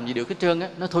không làm gì được hết trơn á,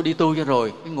 nói thôi đi tu cho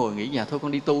rồi. Cái ngồi nghĩ dạ thôi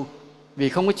con đi tu, vì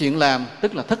không có chuyện làm,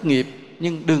 tức là thất nghiệp.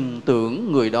 Nhưng đừng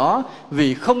tưởng người đó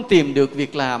vì không tìm được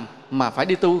việc làm mà phải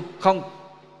đi tu. Không,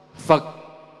 Phật,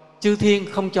 chư thiên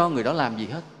không cho người đó làm gì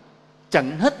hết,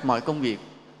 chặn hết mọi công việc,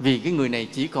 vì cái người này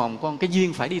chỉ còn cái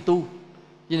duyên phải đi tu.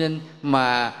 Cho nên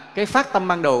mà cái phát tâm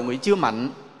ban đầu người chưa mạnh,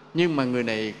 nhưng mà người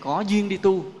này có duyên đi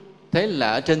tu. Thế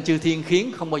là ở trên chư thiên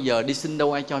khiến không bao giờ đi xin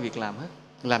đâu ai cho việc làm hết,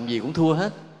 làm gì cũng thua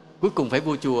hết. Cuối cùng phải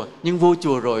vô chùa, nhưng vô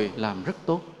chùa rồi làm rất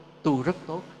tốt, tu rất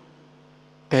tốt.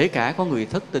 Kể cả có người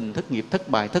thất tình, thất nghiệp, thất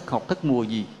bại, thất học, thất mùa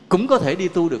gì cũng có thể đi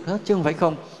tu được hết, chứ không phải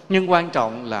không. Nhưng quan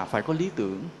trọng là phải có lý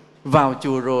tưởng. Vào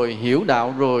chùa rồi, hiểu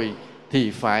đạo rồi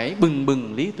thì phải bừng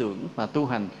bừng lý tưởng và tu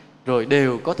hành, rồi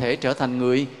đều có thể trở thành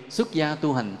người xuất gia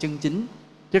tu hành chân chính.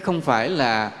 Chứ không phải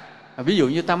là ví dụ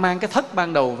như ta mang cái thất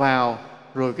ban đầu vào,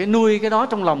 rồi cái nuôi cái đó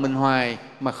trong lòng mình hoài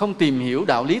mà không tìm hiểu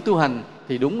đạo lý tu hành,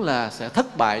 thì đúng là sẽ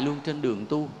thất bại luôn trên đường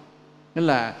tu. Nên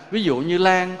là ví dụ như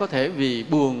Lan có thể vì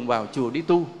buồn vào chùa đi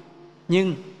tu,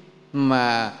 nhưng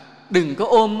mà đừng có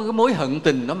ôm cái mối hận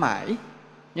tình đó mãi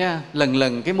nha. Lần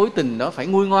lần cái mối tình đó phải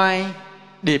nguôi ngoai.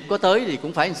 Điệp có tới thì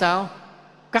cũng phải làm sao?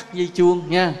 Cắt dây chuông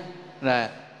nha. Là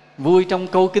vui trong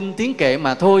câu kinh tiếng kệ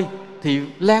mà thôi, thì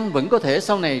Lan vẫn có thể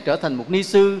sau này trở thành một ni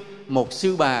sư, một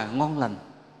sư bà ngon lành,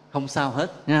 không sao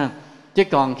hết nha. Chứ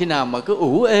còn khi nào mà cứ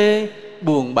ủ ê,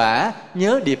 buồn bã,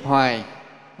 nhớ Điệp hoài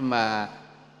mà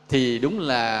thì đúng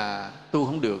là tu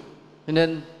không được. Cho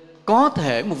nên có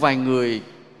thể một vài người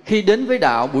khi đến với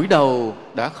đạo buổi đầu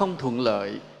đã không thuận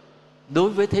lợi, đối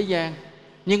với thế gian.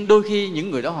 Nhưng đôi khi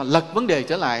những người đó họ lật vấn đề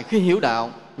trở lại, khi hiểu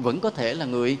đạo vẫn có thể là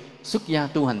người xuất gia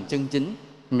tu hành chân chính,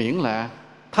 miễn là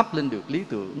thắp lên được lý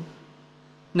tưởng.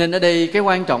 Nên ở đây cái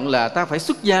quan trọng là ta phải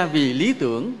xuất gia vì lý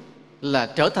tưởng, là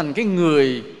trở thành cái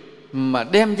người mà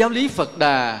đem giáo lý Phật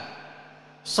Đà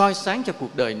soi sáng cho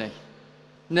cuộc đời này.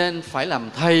 Nên phải làm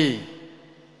thầy,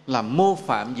 làm mô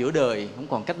phạm giữa đời, không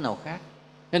còn cách nào khác.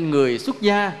 Nên người xuất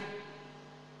gia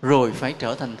rồi phải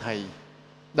trở thành thầy.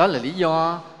 Đó là lý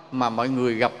do mà mọi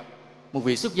người gặp một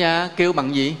vị xuất gia kêu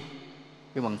bằng gì?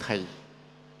 Kêu bằng thầy.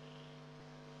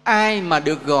 Ai mà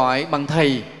được gọi bằng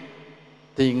thầy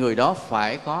thì người đó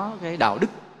phải có cái đạo đức,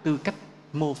 tư cách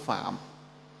mô phạm.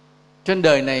 Trên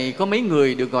đời này có mấy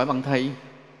người được gọi bằng thầy?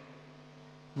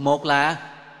 Một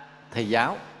là thầy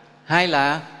giáo, hai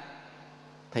là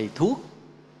thầy thuốc,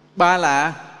 ba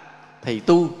là thầy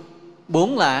tu,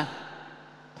 bốn là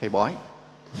thầy bói.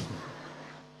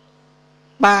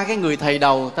 Ba cái người thầy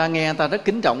đầu ta nghe ta rất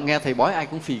kính trọng, nghe thầy bói ai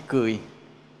cũng phì cười.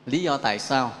 Lý do tại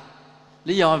sao?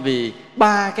 Lý do vì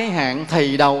ba cái hạng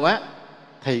thầy đầu á,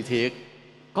 thầy thiệt,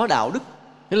 có đạo đức.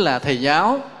 Tức là thầy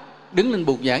giáo đứng lên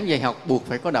bục giảng dạy học buộc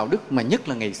phải có đạo đức. Mà nhất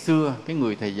là ngày xưa cái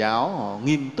người thầy giáo họ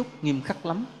nghiêm túc, nghiêm khắc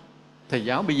lắm. Thầy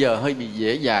giáo bây giờ hơi bị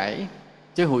dễ dãi,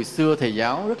 chứ hồi xưa thầy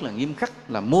giáo rất là nghiêm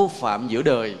khắc, là mô phạm giữa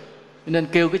đời, nên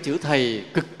kêu cái chữ thầy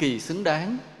cực kỳ xứng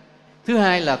đáng. Thứ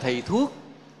hai là thầy thuốc.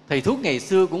 Thầy thuốc ngày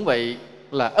xưa cũng vậy,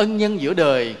 là ân nhân giữa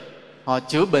đời. Họ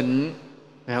chữa bệnh,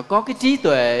 họ có cái trí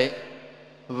tuệ,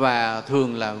 và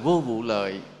thường là vô vụ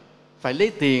lợi, phải lấy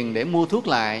tiền để mua thuốc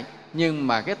lại. Nhưng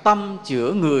mà cái tâm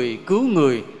chữa người, cứu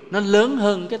người nó lớn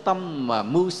hơn cái tâm mà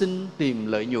mưu sinh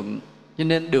tìm lợi nhuận, cho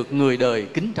nên được người đời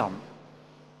kính trọng.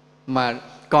 Mà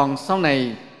còn sau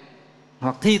này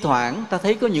hoặc thi thoảng ta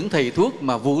thấy có những thầy thuốc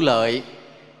mà vụ lợi,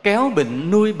 kéo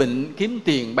bệnh, nuôi bệnh, kiếm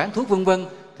tiền, bán thuốc vân vân,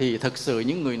 thì thật sự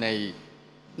những người này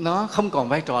nó không còn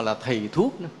vai trò là thầy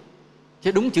thuốc nữa.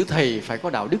 Chứ đúng chữ thầy phải có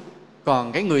đạo đức.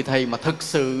 Còn cái người thầy mà thực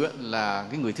sự là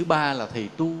cái người thứ ba là thầy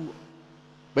tu.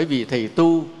 Bởi vì thầy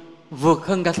tu vượt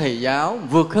hơn cả thầy giáo,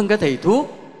 vượt hơn cả thầy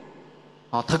thuốc.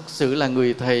 Họ thực sự là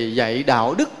người thầy dạy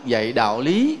đạo đức, dạy đạo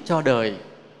lý cho đời.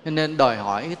 Cho nên đòi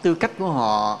hỏi cái tư cách của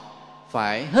họ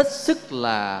phải hết sức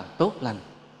là tốt lành,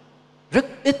 rất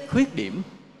ít khuyết điểm.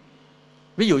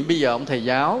 Ví dụ bây giờ ông thầy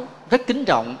giáo rất kính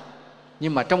trọng,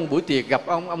 nhưng mà trong một buổi tiệc gặp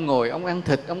ông ngồi, ông ăn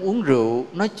thịt, ông uống rượu,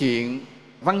 nói chuyện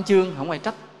văn chương, không ai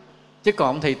trách. Chứ còn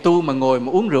ông thầy tu mà ngồi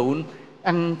mà uống rượu,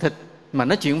 ăn thịt mà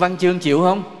nói chuyện văn chương chịu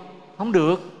không? Không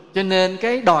được. Cho nên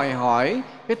cái đòi hỏi,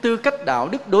 cái tư cách đạo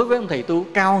đức đối với ông thầy tu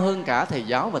cao hơn cả thầy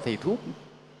giáo và thầy thuốc.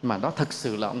 Mà đó thật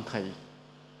sự là ông thầy.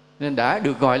 Nên đã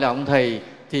được gọi là ông thầy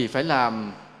thì phải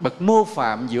làm bậc mô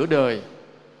phạm giữa đời.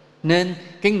 Nên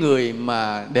cái người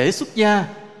mà để xuất gia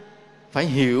phải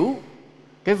hiểu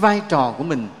cái vai trò của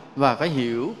mình, và phải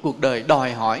hiểu cuộc đời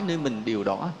đòi hỏi nơi mình điều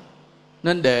đó.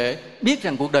 Nên để biết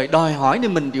rằng cuộc đời đòi hỏi nơi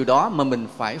mình điều đó mà mình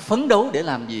phải phấn đấu để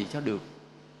làm gì cho được,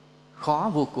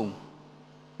 khó vô cùng.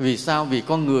 Vì sao? Vì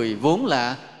con người vốn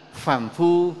là phàm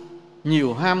phu,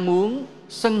 nhiều ham muốn,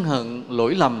 sân hận,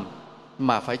 lỗi lầm,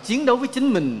 mà phải chiến đấu với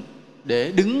chính mình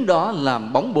để đứng đó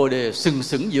làm bóng bồ đề sừng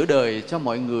sững giữa đời cho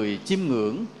mọi người chiêm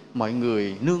ngưỡng, mọi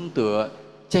người nương tựa,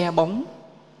 che bóng.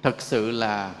 Thật sự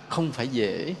là không phải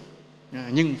dễ,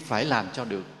 nhưng phải làm cho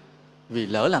được, vì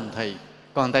lỡ làm thầy.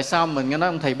 Còn tại sao mình nghe nói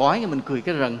ông thầy bói mình cười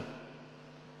cái rần?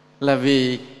 Là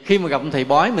vì khi mà gặp ông thầy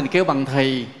bói mình kêu bằng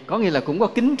thầy, có nghĩa là cũng có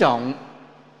kính trọng.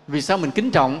 Vì sao mình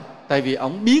kính trọng? Tại vì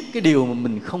ổng biết cái điều mà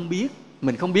mình không biết.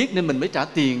 Mình không biết nên mình mới trả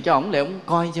tiền cho ổng để ổng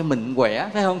coi cho mình quẻ,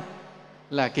 phải không?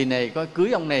 Là kỳ này coi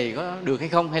cưới ông này có được hay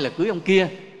không, hay là cưới ông kia.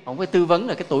 Ổng phải tư vấn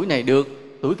là cái tuổi này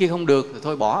được, tuổi kia không được, thì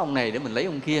thôi bỏ ông này để mình lấy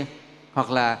ông kia.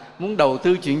 Hoặc là muốn đầu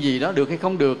tư chuyện gì đó được hay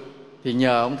không được thì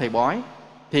nhờ ông thầy bói.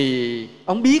 Thì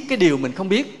ông biết cái điều mình không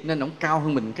biết nên ông cao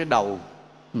hơn mình cái đầu,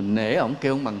 mình nể ông,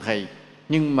 kêu ông bằng thầy.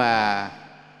 Nhưng mà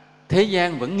thế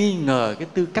gian vẫn nghi ngờ cái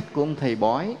tư cách của ông thầy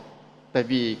bói. Tại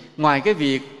vì ngoài cái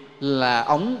việc là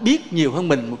ông biết nhiều hơn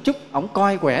mình một chút, ông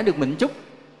coi quẻ được mình một chút,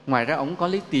 ngoài ra ông có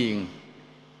lấy tiền,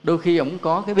 đôi khi ông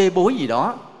có cái bê bối gì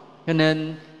đó. Cho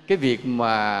nên cái việc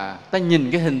mà ta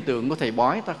nhìn cái hình tượng của thầy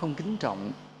bói ta không kính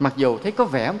trọng. Mặc dù thấy có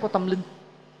vẻ không có tâm linh,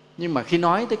 nhưng mà khi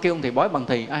nói tới kêu ông thầy bói bằng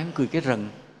thầy, ai cũng cười cái rần.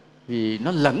 Vì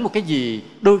nó lẫn một cái gì,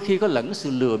 đôi khi có lẫn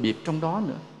sự lừa bịp trong đó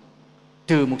nữa.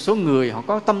 Trừ một số người họ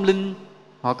có tâm linh,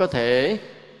 họ có thể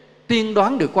tiên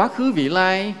đoán được quá khứ vị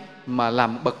lai mà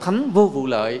làm bậc thánh vô vụ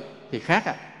lợi thì khác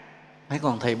ạ. Hay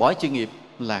còn thầy bói chuyên nghiệp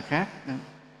là khác.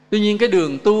 Tuy nhiên cái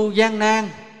đường tu gian nan.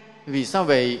 Vì sao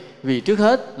vậy? Vì trước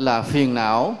hết là phiền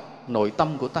não nội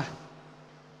tâm của ta.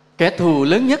 Kẻ thù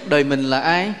lớn nhất đời mình là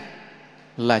ai?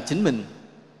 Là chính mình.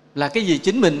 Là cái gì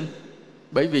chính mình?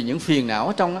 Bởi vì những phiền não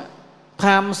ở trong á,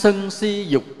 tham sân si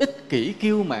dục, ích kỷ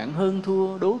kiêu mạn, hơn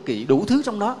thua đố kỵ, đủ thứ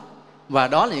trong đó. Và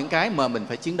đó là những cái mà mình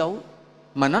phải chiến đấu,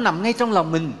 mà nó nằm ngay trong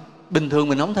lòng mình, bình thường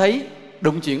mình không thấy,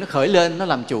 đụng chuyện nó khởi lên, nó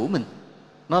làm chủ mình,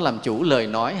 nó làm chủ lời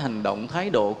nói, hành động, thái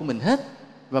độ của mình hết,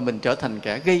 và mình trở thành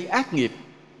kẻ gây ác nghiệp.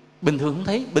 Bình thường không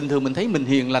thấy, bình thường mình thấy mình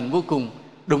hiền lành vô cùng,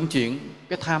 đụng chuyện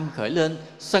cái tham khởi lên,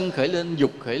 sân khởi lên,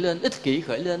 dục khởi lên, ích kỷ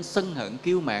khởi lên, sân hận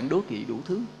kiêu mạn đố kỵ đủ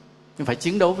thứ. Mình phải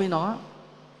chiến đấu với nó.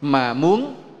 Mà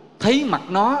muốn thấy mặt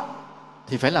nó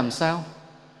thì phải làm sao?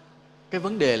 Cái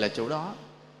vấn đề là chỗ đó.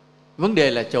 Vấn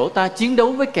đề là chỗ ta chiến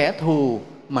đấu với kẻ thù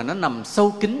mà nó nằm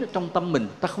sâu kín ở trong tâm mình,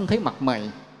 ta không thấy mặt mày,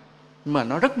 mà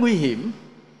nó rất nguy hiểm.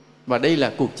 Và đây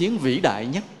là cuộc chiến vĩ đại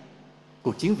nhất.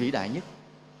 Cuộc chiến vĩ đại nhất.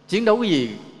 Chiến đấu cái gì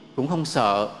cũng không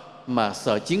sợ, mà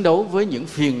sợ chiến đấu với những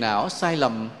phiền não sai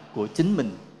lầm của chính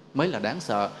mình mới là đáng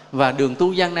sợ. Và đường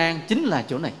tu gian nan chính là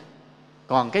chỗ này.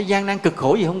 Còn cái gian nan cực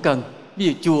khổ gì không cần. Ví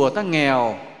dụ chùa ta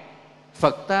nghèo,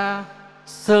 Phật ta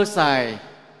sơ sài,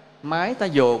 mái ta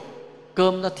dột,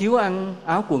 cơm ta thiếu ăn,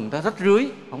 áo quần ta rách rưới,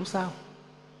 không sao.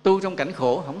 Tu trong cảnh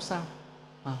khổ không sao.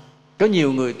 Có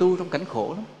nhiều người tu trong cảnh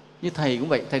khổ lắm. Như thầy cũng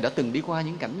vậy, thầy đã từng đi qua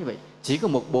những cảnh như vậy. Chỉ có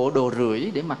một bộ đồ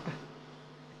rưởi để mặc,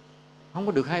 không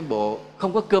có được hai bộ,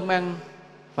 không có cơm ăn,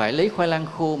 phải lấy khoai lang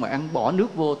khô mà ăn, bỏ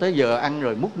nước vô, tới giờ ăn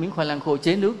rồi múc miếng khoai lang khô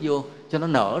chế nước vô cho nó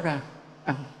nở ra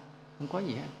ăn, không có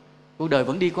gì hết. Cuộc đời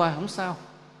vẫn đi qua không sao.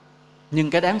 Nhưng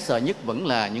cái đáng sợ nhất vẫn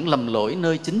là những lầm lỗi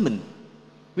nơi chính mình.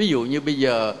 Ví dụ như bây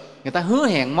giờ người ta hứa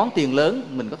hẹn món tiền lớn,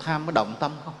 mình có tham, có động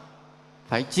tâm không?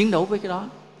 Phải chiến đấu với cái đó.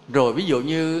 Rồi ví dụ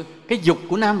như cái dục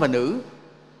của nam và nữ,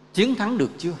 chiến thắng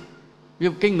được chưa? Ví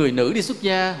dụ cái người nữ đi xuất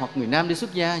gia hoặc người nam đi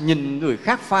xuất gia, nhìn người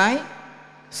khác phái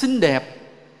xinh đẹp,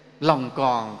 lòng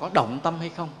còn có động tâm hay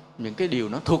không? Những cái điều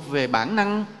nó thuộc về bản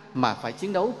năng mà phải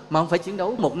chiến đấu. Mà không phải chiến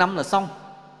đấu 1 năm là xong,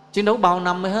 chiến đấu bao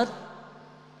năm mới hết,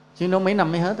 chiến đấu mấy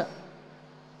năm mới hết á.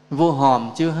 Vô hòm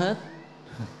chưa hết.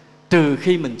 Trừ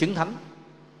khi mình chứng thánh,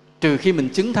 trừ khi mình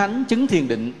chứng thánh, chứng thiền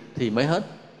định thì mới hết.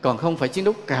 Còn không phải chiến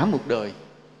đấu cả một đời.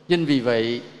 Nên vì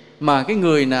vậy mà cái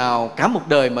người nào cả một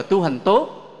đời mà tu hành tốt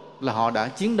là họ đã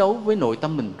chiến đấu với nội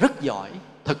tâm mình rất giỏi.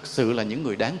 Thực sự là những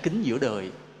người đáng kính giữa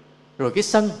đời. Rồi cái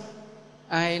sân,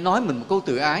 ai nói mình một câu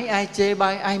tự ái, ai chê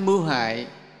bai, ai mưu hại,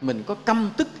 mình có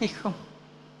căm tức hay không?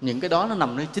 Những cái đó nó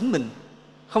nằm nơi chính mình.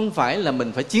 Không phải là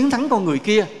mình phải chiến thắng con người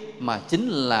kia, mà chính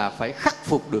là phải khắc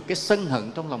phục được cái sân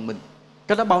hận trong lòng mình.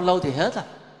 Cái đó bao lâu thì hết à?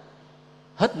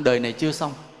 Hết đời này chưa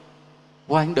xong,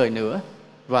 qua những đời nữa.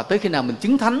 Và tới khi nào mình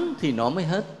chứng thánh thì nó mới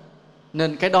hết.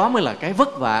 Nên cái đó mới là cái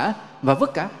vất vả, và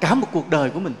vất cả một cuộc đời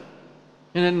của mình.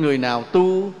 Cho nên người nào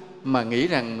tu mà nghĩ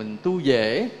rằng mình tu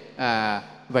dễ,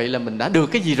 vậy là mình đã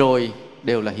được cái gì rồi,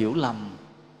 đều là hiểu lầm.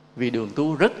 Vì đường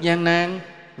tu rất gian nan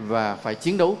và phải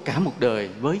chiến đấu cả một đời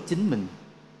với chính mình.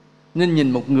 Nên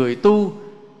nhìn một người tu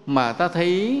mà ta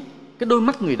thấy cái đôi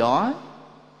mắt người đó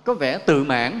có vẻ tự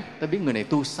mãn, ta biết người này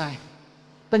tu sai.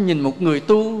 Ta nhìn một người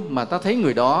tu mà ta thấy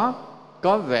người đó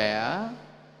có vẻ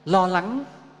lo lắng,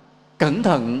 cẩn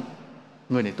thận,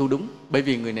 người này tu đúng. Bởi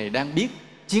vì người này đang biết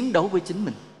chiến đấu với chính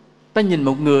mình. Ta nhìn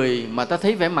một người mà ta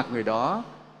thấy vẻ mặt người đó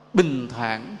bình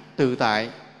thản, tự tại,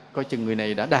 coi chừng người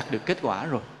này đã đạt được kết quả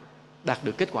rồi, đạt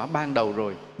được kết quả ban đầu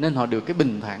rồi, nên họ được cái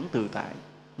bình thản tự tại.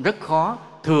 Rất khó.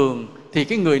 Thường thì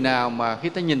cái người nào mà khi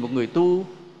ta nhìn một người tu,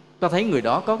 ta thấy người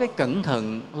đó có cái cẩn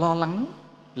thận, lo lắng,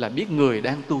 là biết người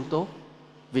đang tu tốt.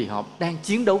 Vì họ đang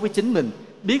chiến đấu với chính mình,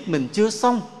 biết mình chưa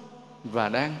xong và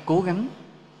đang cố gắng.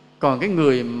 Còn cái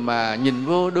người mà nhìn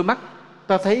vô đôi mắt,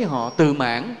 ta thấy họ tự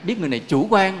mãn, biết người này chủ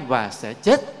quan và sẽ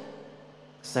chết,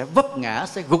 sẽ vấp ngã,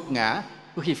 sẽ gục ngã,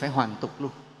 có khi phải hoàn tục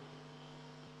luôn.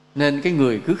 Nên cái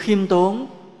người cứ khiêm tốn,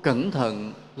 cẩn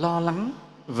thận, lo lắng,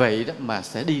 vậy đó mà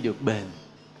sẽ đi được bền.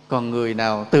 Còn người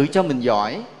nào tự cho mình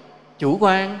giỏi, chủ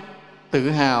quan, tự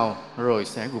hào, rồi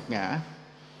sẽ gục ngã.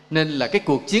 Nên là cái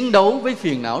cuộc chiến đấu với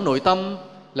phiền não nội tâm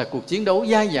là cuộc chiến đấu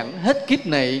dai dẳng hết kiếp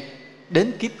này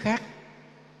đến kiếp khác,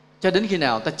 cho đến khi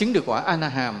nào ta chứng được quả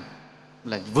A-na-hàm,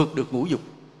 là vượt được ngũ dục.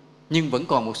 Nhưng vẫn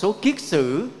còn một số kiết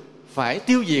sử phải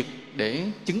tiêu diệt để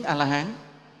chứng A-la-hán.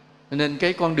 Nên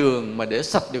cái con đường mà để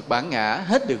sạch được bản ngã,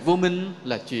 hết được vô minh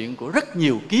là chuyện của rất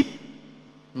nhiều kiếp.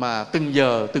 Mà từng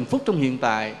giờ, từng phút trong hiện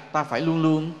tại, ta phải luôn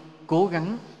luôn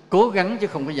cố gắng chứ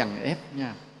không có dằn ép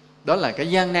nha. Đó là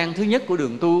cái gian nan thứ nhất của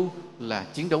đường tu, là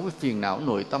chiến đấu với phiền não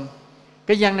nội tâm.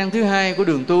 Cái gian nan thứ hai của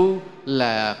đường tu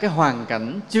là cái hoàn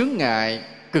cảnh chướng ngại,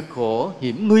 cực khổ,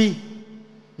 hiểm nguy.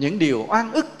 Những điều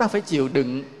oan ức ta phải chịu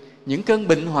đựng, những cơn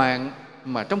bệnh hoạn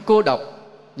mà trong cô độc,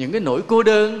 những cái nỗi cô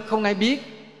đơn không ai biết,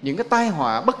 những cái tai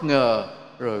họa bất ngờ,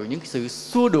 rồi những cái sự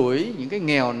xua đuổi, những cái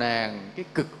nghèo nàn, cái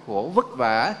cực khổ vất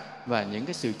vả và những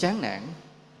cái sự chán nản.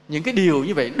 Những cái điều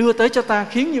như vậy đưa tới cho ta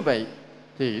khiến như vậy.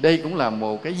 Thì đây cũng là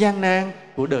một cái gian nan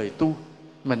của đời tu.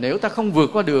 Mà nếu ta không vượt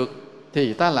qua được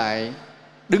thì ta lại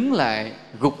đứng lại,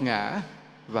 gục ngã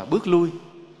và bước lui.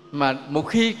 Mà một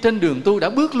khi trên đường tu đã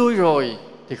bước lui rồi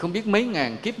thì không biết mấy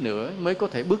ngàn kiếp nữa mới có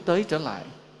thể bước tới trở lại.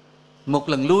 Một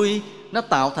lần lui nó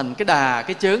tạo thành cái đà,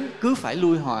 cái chớn cứ phải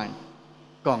lui hoài.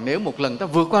 Còn nếu một lần ta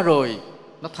vượt qua rồi,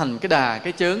 nó thành cái đà,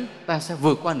 cái chớn, ta sẽ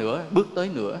vượt qua nữa, bước tới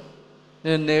nữa.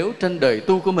 Nên nếu trên đời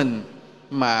tu của mình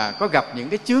mà có gặp những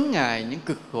cái chướng ngại, những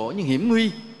cực khổ, những hiểm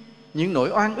nguy, những nỗi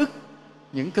oan ức,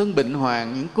 những cơn bệnh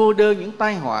hoạn, những cô đơn, những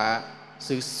tai họa,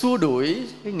 sự xua đuổi,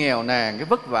 cái nghèo nàn, cái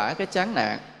vất vả, cái chán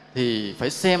nản, thì phải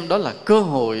xem đó là cơ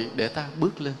hội để ta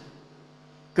bước lên.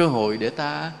 Cơ hội để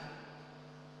ta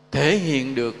thể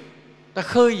hiện được, ta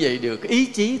khơi dậy được cái ý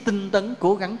chí tinh tấn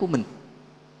cố gắng của mình.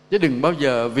 Chứ đừng bao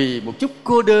giờ vì một chút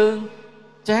cô đơn,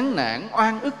 chán nản,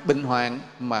 oan ức, bệnh hoạn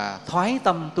mà thoái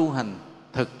tâm tu hành,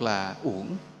 thật là uổng.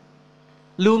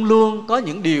 Luôn luôn có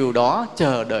những điều đó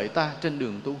chờ đợi ta trên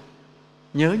đường tu.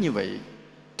 Nhớ như vậy,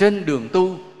 trên đường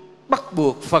tu bắt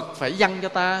buộc Phật phải dăng cho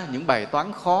ta những bài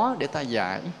toán khó để ta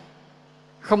giải.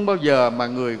 Không bao giờ mà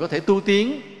người có thể tu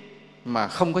tiến mà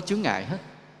không có chướng ngại hết.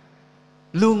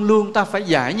 Luôn luôn ta phải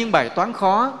giải những bài toán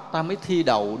khó, ta mới thi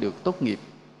đậu được tốt nghiệp.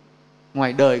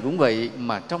 Ngoài đời cũng vậy,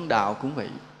 mà trong đạo cũng vậy.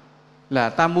 Là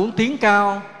ta muốn tiến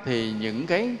cao thì những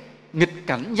cái nghịch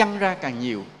cảnh dăng ra càng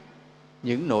nhiều,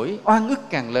 những nỗi oan ức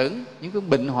càng lớn, những cái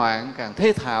bệnh hoạn càng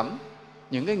thê thảm,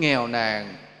 những cái nghèo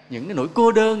nàn, những cái nỗi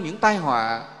cô đơn, những tai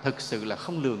họa thực sự là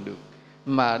không lường được.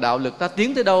 Mà đạo lực ta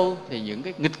tiến tới đâu thì những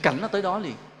cái nghịch cảnh nó tới đó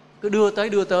liền. Cứ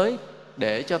đưa tới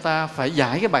để cho ta phải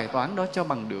giải cái bài toán đó cho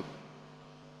bằng được.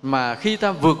 Mà khi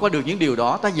ta vượt qua được những điều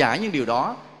đó, ta giải những điều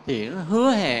đó, thì nó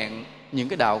hứa hẹn những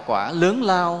cái đạo quả lớn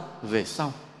lao về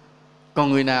sau.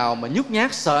 Còn người nào mà nhút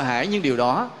nhát sợ hãi những điều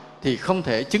đó thì không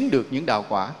thể chứng được những đạo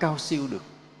quả cao siêu được.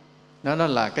 Đó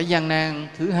là cái gian nan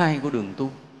thứ hai của đường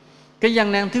tu. Cái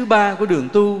gian nan thứ ba của đường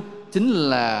tu chính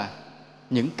là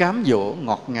những cám dỗ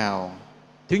ngọt ngào.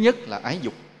 Thứ nhất là ái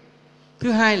dục,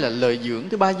 thứ hai là lợi dưỡng,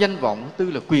 thứ ba danh vọng, thứ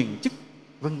tư là quyền chức,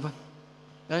 vân vân.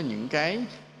 Đó là những cái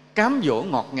cám dỗ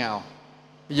ngọt ngào.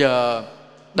 Bây giờ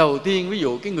đầu tiên, ví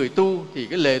dụ cái người tu thì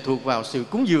cái lệ thuộc vào sự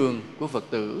cúng dường của Phật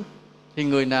tử. Thì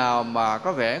người nào mà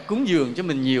có vẻ cúng dường cho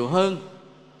mình nhiều hơn,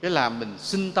 cái làm mình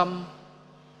sinh tâm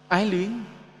ái luyến,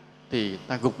 thì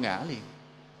ta gục ngã liền.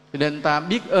 Cho nên ta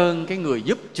biết ơn cái người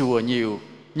giúp chùa nhiều,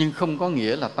 nhưng không có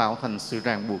nghĩa là tạo thành sự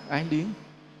ràng buộc ái luyến.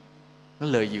 Nó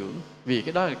lợi dưỡng, vì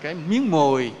cái đó là cái miếng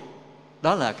mồi,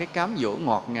 đó là cái cám dỗ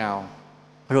ngọt ngào.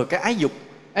 Rồi cái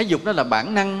ái dục đó là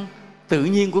bản năng tự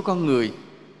nhiên của con người.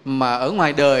 Mà ở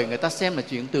ngoài đời người ta xem là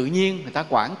chuyện tự nhiên, người ta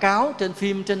quảng cáo trên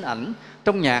phim, trên ảnh,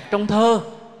 trong nhạc, trong thơ,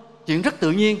 chuyện rất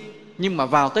tự nhiên. Nhưng mà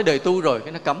vào tới đời tu rồi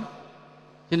cái nó cấm.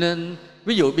 Cho nên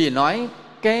ví dụ bây giờ nói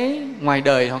cái ngoài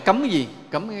đời họ cấm cái gì?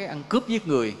 Cấm cái ăn cướp giết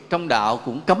người. Trong đạo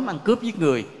cũng cấm ăn cướp giết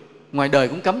người, ngoài đời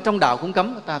cũng cấm, trong đạo cũng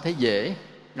cấm. Ta thấy dễ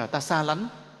rồi ta xa lánh.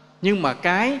 Nhưng mà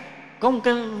có một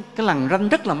cái lằn ranh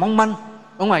rất là mong manh.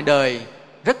 Ở ngoài đời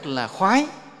rất là khoái,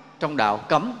 trong đạo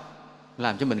cấm,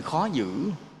 làm cho mình khó giữ.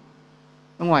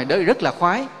 Ở ngoài đời rất là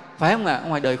khoái, phải không ạ? Ở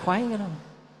ngoài đời khoái cái đó,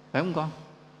 phải không con?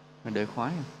 Ngoài đời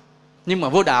khoái, nhưng mà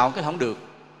vô đạo cái không được.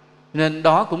 Nên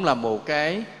đó cũng là một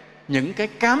những cái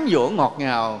cám dỗ ngọt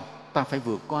ngào ta phải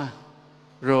vượt qua.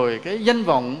 Rồi cái danh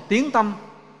vọng tiếng tâm,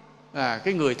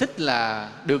 cái người thích là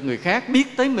được người khác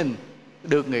biết tới mình,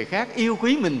 được người khác yêu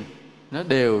quý mình, nó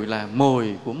đều là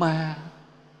mồi của ma.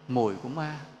 Mồi của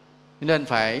ma. Nên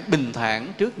phải bình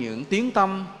thản trước những tiếng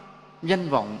tâm, danh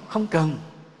vọng, không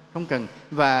cần.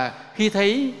 Và khi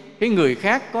thấy cái người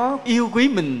khác có yêu quý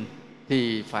mình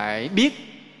thì phải biết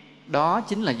đó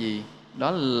chính là gì?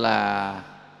 Đó là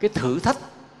cái thử thách,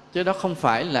 chứ đó không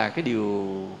phải là cái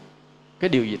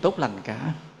điều gì tốt lành cả.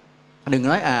 Đừng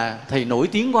nói thầy nổi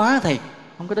tiếng quá thầy,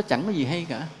 không, cái đó chẳng có gì hay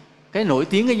cả. Cái nổi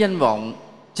tiếng, cái danh vọng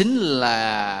chính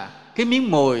là cái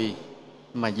miếng mồi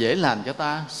mà dễ làm cho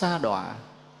ta sa đọa.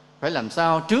 Phải làm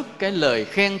sao trước cái lời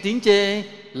khen tiếng chê,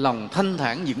 lòng thanh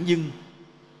thản dửng dưng.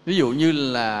 Ví dụ như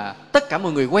là tất cả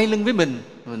mọi người quay lưng với mình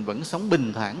vẫn sống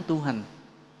bình thản tu hành.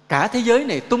 Cả thế giới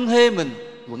này tung hê mình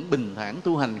vẫn bình thản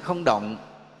tu hành không động.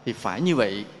 Thì phải như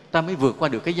vậy ta mới vượt qua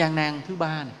được cái gian nan thứ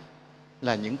ba này,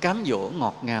 là những cám dỗ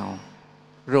ngọt ngào.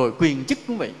 Rồi quyền chức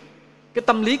cũng vậy. Cái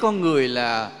tâm lý con người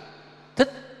là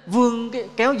thích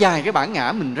kéo dài cái bản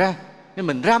ngã mình ra, nên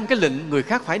mình ram cái lệnh người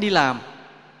khác phải đi làm.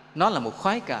 Nó là một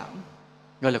khoái cảm,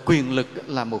 gọi là quyền lực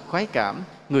là một khoái cảm.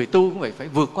 Người tu cũng vậy, phải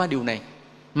vượt qua điều này.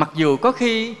 Mặc dù có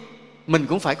khi mình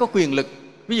cũng phải có quyền lực.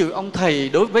 Ví dụ ông thầy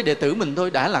đối với đệ tử mình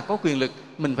thôi đã là có quyền lực,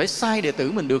 mình phải sai đệ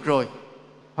tử mình được rồi.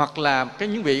 Hoặc là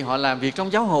những vị họ làm việc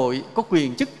trong giáo hội có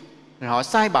quyền chức, họ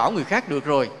sai bảo người khác được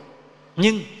rồi.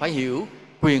 Nhưng phải hiểu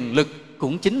quyền lực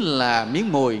cũng chính là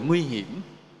miếng mồi nguy hiểm,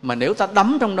 mà nếu ta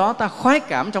đắm trong đó, ta khoái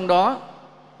cảm trong đó,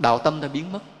 đạo tâm ta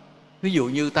biến mất. Ví dụ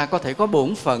như ta có thể có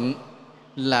bổn phận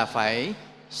là phải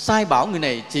sai bảo người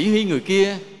này, chỉ huy người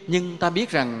kia, nhưng ta biết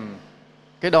rằng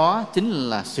cái đó chính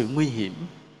là sự nguy hiểm.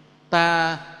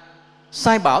 Ta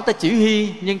sai bảo, ta chỉ huy,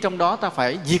 nhưng trong đó ta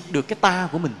phải diệt được cái ta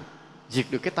của mình, diệt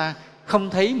được cái ta, không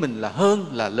thấy mình là hơn,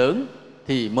 là lớn,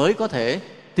 thì mới có thể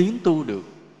tiến tu được.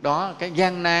 Đó, cái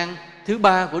gian nan thứ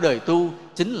ba của đời tu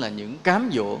chính là những cám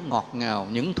dỗ ngọt ngào,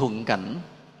 những thuận cảnh,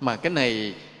 mà cái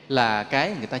này là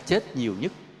cái người ta chết nhiều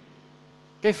nhất.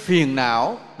 Cái phiền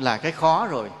não là cái khó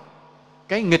rồi,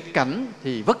 cái nghịch cảnh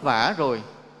thì vất vả rồi,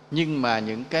 nhưng mà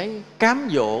những cái cám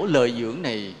dỗ lợi dưỡng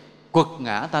này quật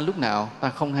ngã ta lúc nào ta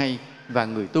không hay. Và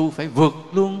người tu phải vượt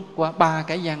luôn qua ba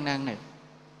cái gian nan này.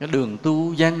 Cái đường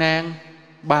tu gian nan,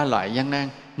 ba loại gian nan.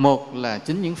 Một là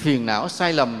chính những phiền não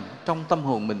sai lầm trong tâm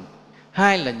hồn mình.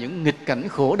 Hai là những nghịch cảnh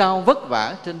khổ đau vất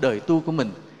vả trên đời tu của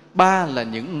mình. Ba là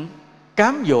những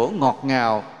cám dỗ ngọt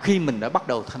ngào khi mình đã bắt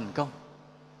đầu thành công.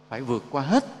 Phải vượt qua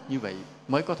hết như vậy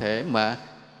mới có thể mà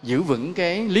giữ vững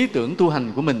cái lý tưởng tu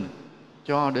hành của mình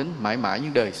cho đến mãi mãi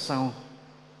những đời sau.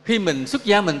 Khi mình xuất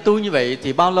gia mình tu như vậy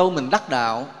thì bao lâu mình đắc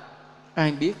đạo?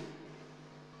 Ai biết?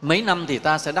 Mấy năm thì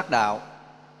ta sẽ đắc đạo?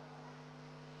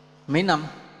 Mấy năm?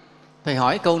 Thầy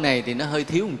hỏi câu này thì nó hơi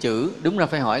thiếu một chữ, đúng ra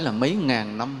phải hỏi là mấy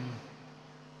ngàn năm.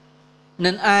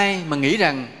 Nên ai mà nghĩ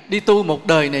rằng đi tu một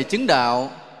đời này chứng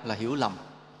đạo là hiểu lầm,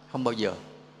 không bao giờ.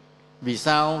 Vì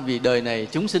sao? Vì đời này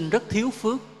chúng sinh rất thiếu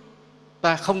phước,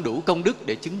 ta không đủ công đức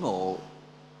để chứng ngộ,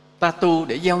 ta tu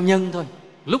để gieo nhân thôi.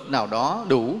 Lúc nào đó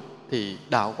đủ thì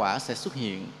đạo quả sẽ xuất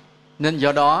hiện. Nên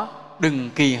do đó đừng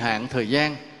kỳ hạn thời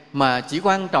gian, mà chỉ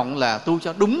quan trọng là tu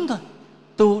cho đúng thôi.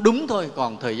 Tu đúng thôi,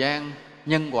 còn thời gian,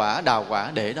 nhân quả, đạo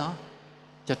quả để đó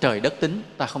cho trời đất tính,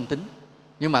 ta không tính.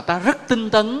 Nhưng mà ta rất tinh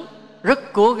tấn,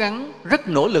 rất cố gắng, rất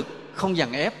nỗ lực, không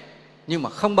dằn ép, nhưng mà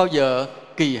không bao giờ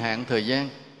kỳ hạn thời gian.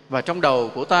 Và trong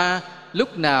đầu của ta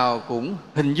lúc nào cũng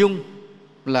hình dung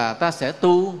là ta sẽ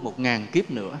tu 1000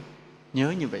 kiếp nữa.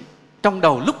 Nhớ như vậy, trong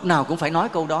đầu lúc nào cũng phải nói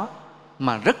câu đó,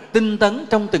 mà rất tinh tấn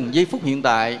trong từng giây phút hiện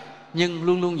tại, nhưng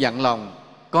luôn luôn dặn lòng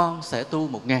con sẽ tu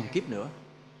 1000 kiếp nữa.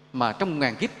 Mà trong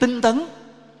 1000 kiếp tinh tấn,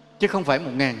 chứ không phải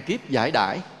 1000 kiếp giải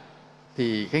đãi.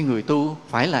 Thì cái người tu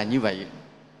phải là như vậy.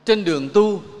 Trên đường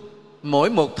tu, mỗi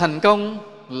một thành công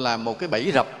là một cái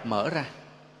bẫy rập mở ra.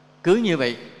 Cứ như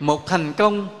vậy, một thành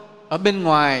công ở bên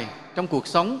ngoài trong cuộc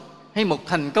sống hay một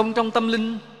thành công trong tâm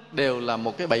linh đều là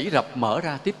một cái bẫy rập mở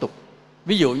ra tiếp tục.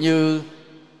 Ví dụ như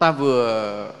ta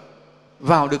vừa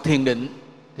vào được thiền định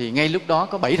thì ngay lúc đó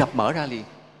có bẫy rập mở ra liền.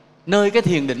 Nơi cái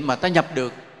thiền định mà ta nhập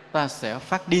được, ta sẽ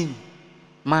phát điên,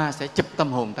 ma sẽ chụp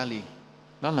tâm hồn ta liền.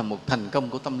 Đó là một thành công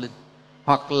của tâm linh.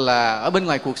 Hoặc là ở bên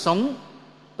ngoài cuộc sống,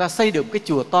 ta xây được cái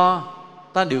chùa to,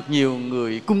 ta được nhiều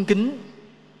người cung kính,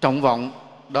 trọng vọng,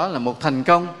 đó là một thành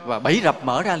công, và bẫy rập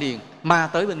mở ra liền, ma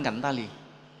tới bên cạnh ta liền.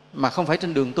 Mà không phải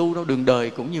trên đường tu đâu, đường đời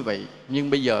cũng như vậy. Nhưng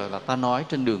bây giờ là ta nói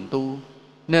trên đường tu.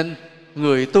 Nên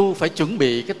người tu phải chuẩn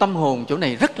bị cái tâm hồn chỗ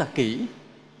này rất là kỹ,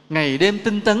 ngày đêm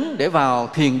tinh tấn để vào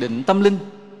thiền định tâm linh.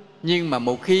 Nhưng mà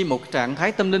một khi một trạng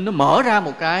thái tâm linh nó mở ra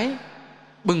một cái,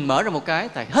 bừng mở ra một cái,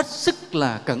 phải hết sức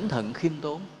là cẩn thận khiêm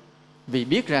tốn. Vì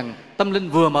biết rằng tâm linh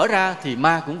vừa mở ra thì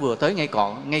ma cũng vừa tới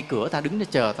ngay cửa ta, đứng để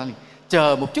chờ ta liền.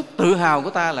 Chờ một chút tự hào của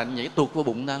ta là nhảy tuột vô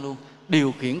bụng ta luôn,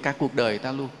 điều khiển cả cuộc đời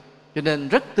ta luôn. Cho nên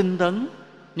rất tinh tấn.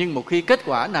 Nhưng một khi kết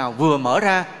quả nào vừa mở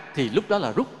ra thì lúc đó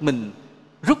là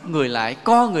rút người lại,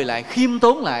 co người lại, khiêm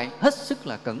tốn lại, hết sức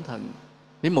là cẩn thận.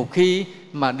 Để một khi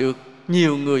mà được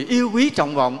nhiều người yêu quý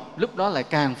trọng vọng, lúc đó lại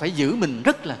càng phải giữ mình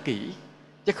rất là kỹ,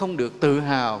 chứ không được tự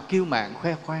hào, kiêu mạn,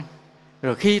 khoe khoang.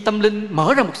 Rồi khi tâm linh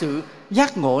mở ra một sự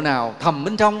giác ngộ nào thầm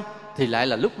bên trong thì lại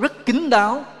là lúc rất kín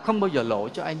đáo, không bao giờ lộ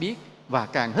cho ai biết, và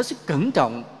càng hết sức cẩn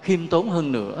trọng, khiêm tốn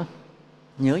hơn nữa.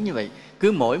 Nhớ như vậy,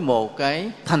 cứ mỗi một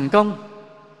cái thành công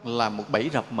là một bẫy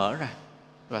rập mở ra,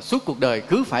 và suốt cuộc đời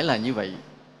cứ phải là như vậy.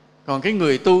 Còn cái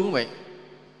người tu cũng vậy,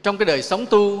 trong cái đời sống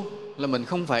tu là mình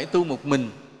không phải tu một mình,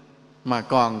 mà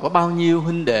còn có bao nhiêu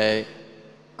huynh đệ,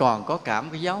 còn có cả một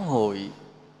cái giáo hội.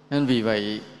 Nên vì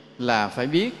vậy là phải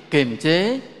biết kiềm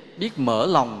chế, biết mở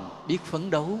lòng, biết phấn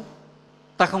đấu.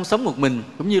 Ta không sống một mình,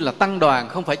 cũng như là tăng đoàn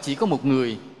không phải chỉ có một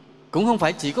người, cũng không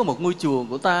phải chỉ có một ngôi chùa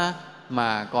của ta,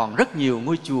 mà còn rất nhiều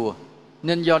ngôi chùa.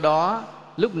 Nên do đó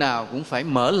lúc nào cũng phải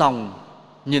mở lòng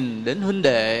nhìn đến huynh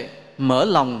đệ, mở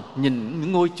lòng nhìn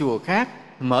những ngôi chùa khác,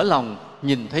 mở lòng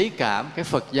nhìn thấy cả cái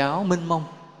Phật giáo mênh mông,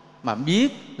 mà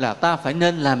biết là ta phải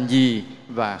nên làm gì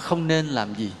và không nên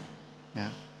làm gì.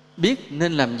 Biết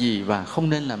nên làm gì và không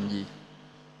nên làm gì.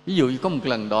 Ví dụ như có một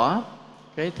lần đó,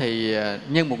 cái thầy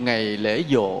nhân một ngày lễ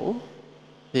giỗ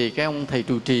thì cái ông thầy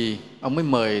trụ trì ông mới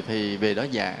mời thầy về đó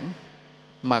giảng.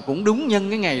 Mà cũng đúng nhân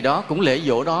cái ngày đó, cũng lễ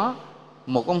dỗ đó,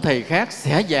 một ông thầy khác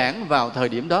sẽ giảng vào thời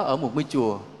điểm đó ở một ngôi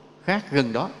chùa khác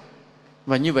gần đó.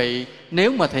 Và như vậy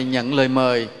nếu mà thầy nhận lời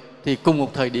mời thì cùng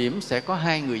một thời điểm sẽ có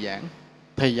hai người giảng.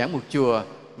 Thầy giảng một chùa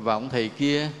và ông thầy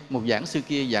kia, một giảng sư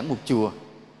kia giảng một chùa.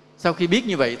 Sau khi biết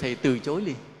như vậy thầy từ chối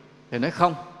liền. Thầy nói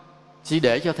không, chỉ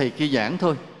để cho thầy kia giảng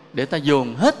thôi, để ta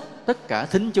dồn hết tất cả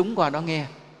thính chúng qua đó nghe,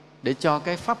 để cho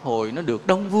cái pháp hội nó được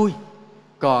đông vui.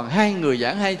 Còn hai người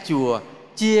giảng hai chùa,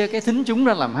 chia cái thính chúng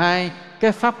ra làm hai,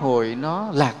 cái pháp hội nó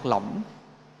lạc lõng.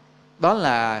 Đó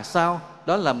là sao?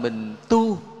 Đó là mình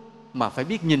tu mà phải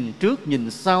biết nhìn trước,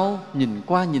 nhìn sau, nhìn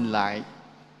qua, nhìn lại.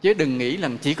 Chứ đừng nghĩ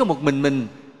rằng chỉ có một mình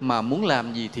mà muốn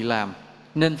làm gì thì làm.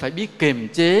 Nên phải biết kiềm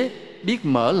chế, biết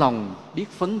mở lòng, biết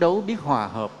phấn đấu, biết hòa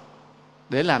hợp,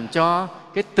 để làm cho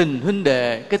cái tình huynh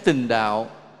đệ, cái tình đạo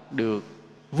được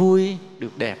vui,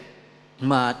 được đẹp.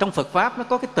 Mà trong Phật Pháp nó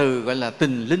có cái từ gọi là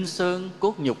tình linh sơn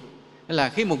cốt nhục. Là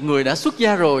khi một người đã xuất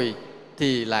gia rồi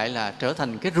thì lại là trở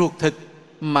thành cái ruột thịt.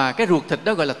 Mà cái ruột thịt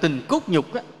đó gọi là tình cốt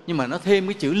nhục á, nhưng mà nó thêm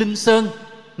cái chữ linh sơn.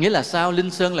 Nghĩa là sao?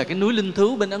 Linh sơn là cái núi linh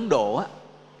thú bên Ấn Độ á.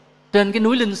 Trên cái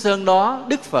núi Linh Sơn đó,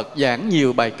 Đức Phật giảng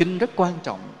nhiều bài kinh rất quan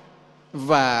trọng.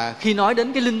 Và khi nói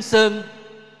đến cái Linh Sơn,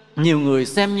 nhiều người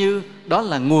xem như đó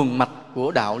là nguồn mạch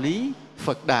của đạo lý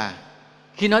Phật Đà.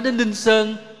 Khi nói đến Linh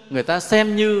Sơn, người ta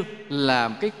xem như là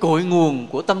cái cội nguồn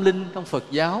của tâm linh trong Phật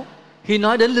giáo. Khi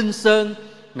nói đến Linh Sơn,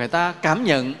 người ta cảm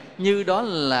nhận như đó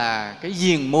là cái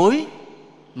giềng mối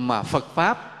mà Phật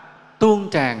Pháp tuôn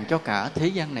tràn cho cả thế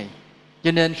gian này.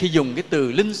 Cho nên khi dùng cái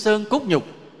từ Linh Sơn cốt nhục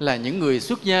là những người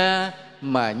xuất gia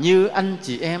mà như anh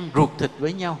chị em ruột thịt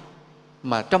với nhau,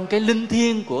 mà trong cái linh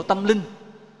thiêng của tâm linh,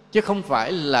 chứ không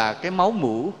phải là cái máu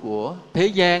mủ của thế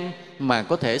gian mà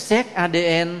có thể xét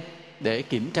ADN để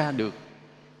kiểm tra được.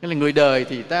 Nghĩa là người đời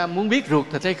thì ta muốn biết ruột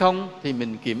thịt hay không thì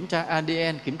mình kiểm tra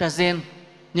ADN, kiểm tra gen.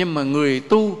 Nhưng mà người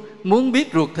tu muốn biết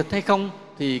ruột thịt hay không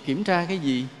thì kiểm tra cái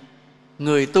gì?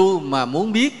 Người tu mà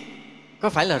muốn biết có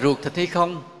phải là ruột thịt hay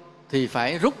không thì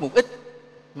phải rút một ít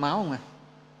máu không à?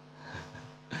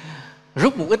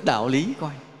 Rút một ít đạo lý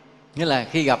coi. Nghĩa là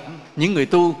khi gặp những người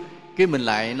tu, cái mình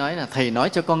lại nói là thầy nói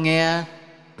cho con nghe,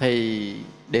 thầy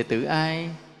đệ tử ai,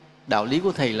 đạo lý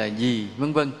của thầy là gì,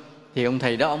 vân vân. Thì ông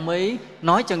thầy đó ông mới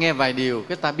nói cho nghe vài điều,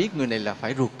 cái ta biết người này là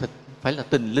phải ruột thịt, phải là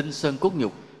tình linh sơn cốt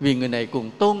nhục. Vì người này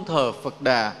cùng tôn thờ Phật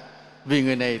Đà, vì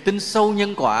người này tin sâu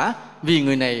nhân quả, vì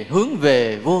người này hướng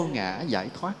về vô ngã giải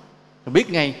thoát. Rồi biết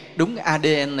ngay đúng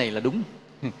ADN này là đúng.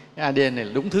 ADN này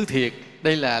là đúng thứ thiệt.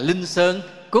 Đây là linh sơn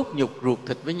cốt nhục ruột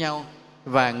thịt với nhau.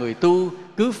 Và người tu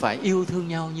cứ phải yêu thương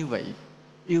nhau như vậy,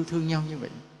 yêu thương nhau như vậy.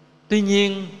 Tuy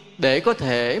nhiên để có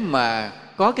thể mà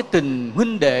có cái tình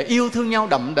huynh đệ yêu thương nhau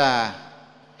đậm đà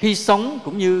khi sống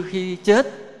cũng như khi chết,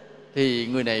 thì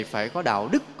người này phải có đạo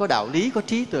đức, có đạo lý, có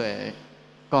trí tuệ.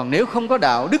 Còn nếu không có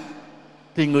đạo đức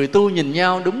thì người tu nhìn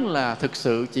nhau đúng là thực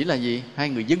sự chỉ là gì? Hai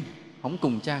người dưng, không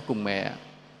cùng cha cùng mẹ.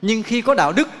 Nhưng khi có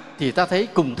đạo đức thì ta thấy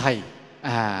cùng thầy.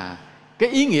 Cái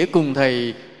ý nghĩa cùng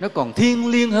thầy nó còn thiêng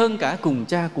liêng hơn cả cùng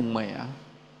cha cùng mẹ.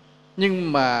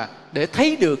 Nhưng mà để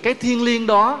thấy được cái thiêng liêng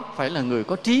đó phải là người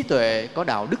có trí tuệ, có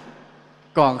đạo đức.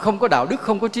 Còn không có đạo đức,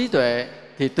 không có trí tuệ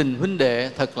thì tình huynh đệ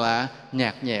thật là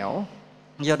nhạt nhẽo.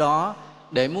 Do đó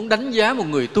để muốn đánh giá một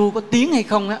người tu có tiếng hay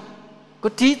không á, có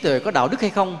trí tuệ, có đạo đức hay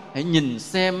không, hãy nhìn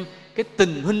xem cái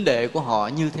tình huynh đệ của họ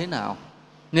như thế nào.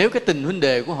 Nếu cái tình huynh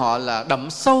đệ của họ là đậm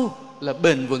sâu, là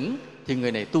bền vững thì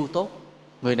người này tu tốt.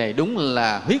 Người này đúng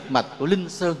là huyết mạch của Linh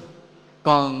Sơn.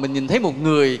 Còn mình nhìn thấy một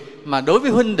người mà đối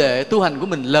với huynh đệ tu hành của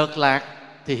mình lợt lạc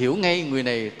thì hiểu ngay người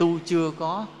này tu chưa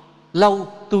có lâu,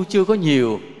 tu chưa có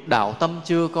nhiều, đạo tâm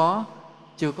chưa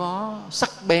có sắc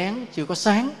bén, chưa có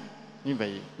sáng. Như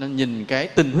vậy nên nhìn cái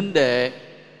tình huynh đệ,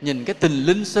 nhìn cái tình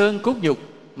Linh Sơn cốt nhục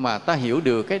mà ta hiểu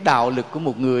được cái đạo lực của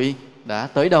một người đã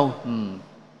tới đâu.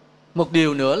 Một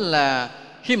điều nữa là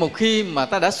một khi mà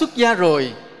ta đã xuất gia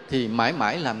rồi thì mãi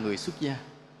mãi làm người xuất gia.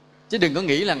 Chứ đừng có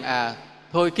nghĩ rằng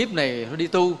thôi kiếp này thôi đi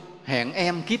tu, hẹn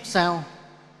em kiếp sau.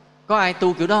 Có ai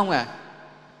tu kiểu đó không à?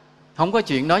 Không có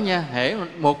chuyện đó nha. Hễ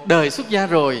một đời xuất gia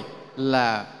rồi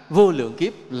là vô lượng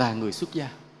kiếp là người xuất gia.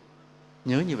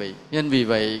 Nhớ như vậy. Nên vì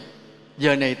vậy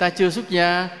giờ này ta chưa xuất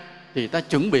gia thì ta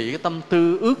chuẩn bị cái tâm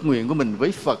tư ước nguyện của mình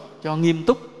với Phật cho nghiêm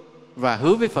túc, và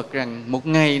hứa với Phật rằng một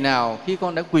ngày nào khi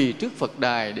con đã quỳ trước Phật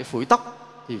đài để phủi tóc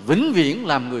thì vĩnh viễn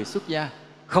làm người xuất gia,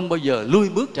 không bao giờ lui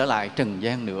bước trở lại trần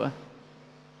gian nữa.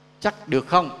 Chắc được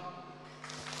không?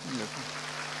 Được không?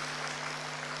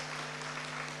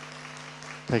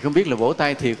 Thầy không biết là vỗ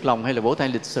tay thiệt lòng hay là vỗ tay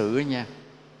lịch sự ấy nha.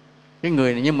 Cái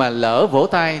người này, nhưng mà lỡ vỗ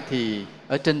tay thì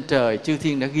ở trên trời chư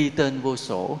thiên đã ghi tên vô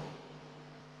sổ.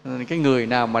 Cái người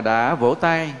nào mà đã vỗ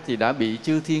tay thì đã bị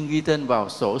chư thiên ghi tên vào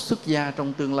sổ xuất gia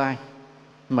trong tương lai.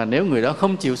 Mà nếu người đó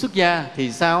không chịu xuất gia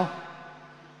thì sao?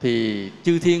 Thì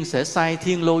chư thiên sẽ sai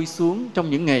thiên lôi xuống trong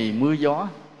những ngày mưa gió,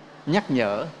 nhắc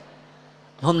nhở.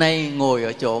 Hôm nay ngồi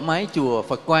ở chỗ mái chùa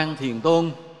Phật Quang Thiền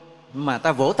Tôn mà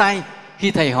ta vỗ tay,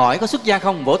 khi thầy hỏi có xuất gia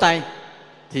không, vỗ tay,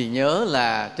 thì nhớ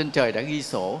là trên trời đã ghi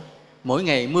sổ. Mỗi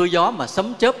ngày mưa gió mà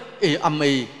sấm chớp âm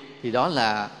ì thì đó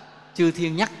là chư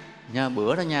thiên nhắc nha,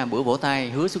 bữa đó nha, bữa vỗ tay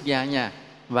hứa xuất gia nha.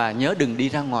 Và nhớ đừng đi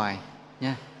ra ngoài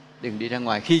nha, đừng đi ra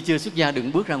ngoài, khi chưa xuất gia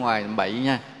đừng bước ra ngoài làm bậy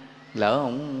nha. Lỡ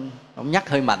ông nhắc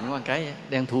hơi mạnh quá cái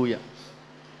đen thui à.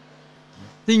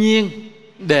 Tuy nhiên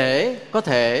để có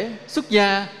thể xuất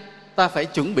gia, ta phải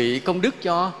chuẩn bị công đức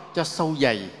cho sâu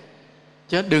dày,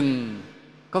 chứ đừng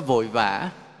có vội vã.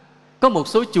 Có một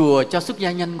số chùa cho xuất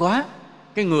gia nhanh quá,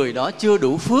 cái người đó chưa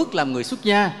đủ phước làm người xuất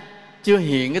gia, chưa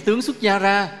hiện cái tướng xuất gia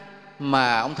ra,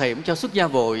 mà ông thầy cũng cho xuất gia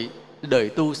vội, đời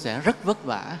tu sẽ rất vất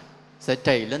vả, sẽ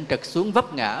trầy lên trật xuống,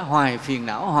 vấp ngã hoài, phiền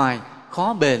não hoài,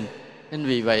 khó bền. Nên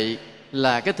vì vậy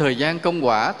là cái thời gian công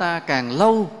quả ta càng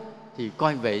lâu thì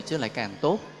coi vậy chứ lại càng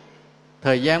tốt.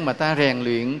 Thời gian mà ta rèn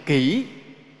luyện kỹ,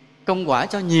 công quả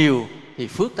cho nhiều thì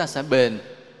phước ta sẽ bền.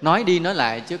 Nói đi nói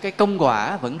lại chứ cái công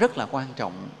quả vẫn rất là quan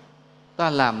trọng. Ta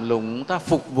làm lụng, ta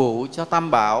phục vụ cho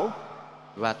Tam Bảo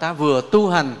và ta vừa tu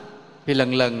hành thì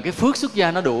lần lần cái phước xuất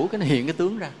gia nó đủ, cái nó hiện cái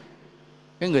tướng ra.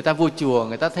 Cái người ta vô chùa,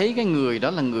 người ta thấy cái người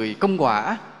đó là người công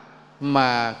quả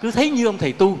mà cứ thấy như ông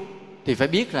thầy tu thì phải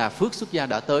biết là phước xuất gia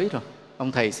đã tới rồi.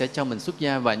 Ông thầy sẽ cho mình xuất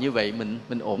gia và như vậy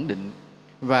mình ổn định.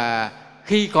 Và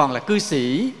khi còn là cư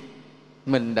sĩ,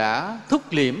 mình đã thúc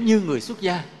liễm như người xuất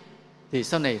gia thì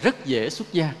sau này rất dễ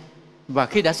xuất gia. Và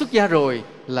khi đã xuất gia rồi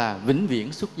là vĩnh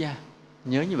viễn xuất gia.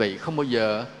 Nhớ như vậy, không bao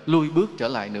giờ lui bước trở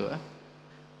lại nữa.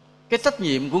 Cái trách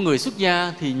nhiệm của người xuất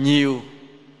gia thì nhiều,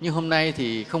 nhưng hôm nay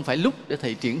thì không phải lúc để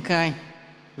thầy triển khai.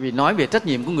 Vì nói về trách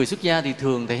nhiệm của người xuất gia thì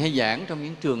thường thầy hay giảng trong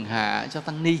những trường hạ cho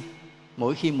tăng ni.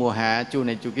 Mỗi khi mùa hạ chùa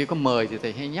này chùa kia có mời thì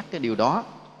thầy hay nhắc cái điều đó.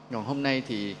 Còn hôm nay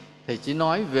thì thầy chỉ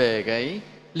nói về cái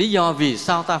lý do vì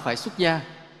sao ta phải xuất gia.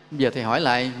 Bây giờ thầy hỏi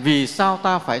lại, vì sao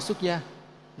ta phải xuất gia?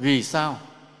 Vì sao?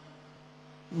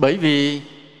 Bởi vì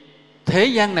thế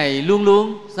gian này luôn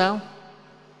luôn sao?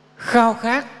 Khao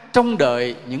khát trông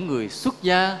đợi những người xuất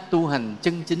gia tu hành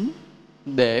chân chính,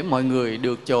 để mọi người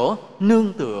được chỗ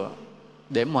nương tựa,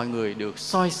 để mọi người được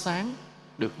soi sáng,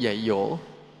 được dạy dỗ.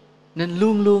 Nên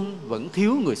luôn luôn vẫn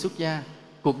thiếu người xuất gia.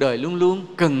 Cuộc đời luôn luôn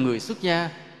cần người xuất gia.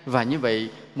 Và như vậy,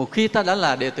 một khi ta đã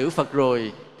là đệ tử Phật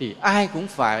rồi thì ai cũng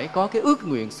phải có cái ước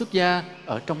nguyện xuất gia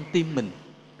ở trong tim mình.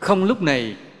 Không lúc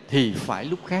này thì phải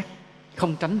lúc khác,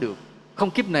 không tránh được.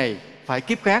 Không kiếp này phải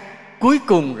kiếp khác. Cuối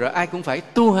cùng rồi ai cũng phải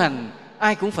tu hành,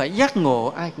 ai cũng phải giác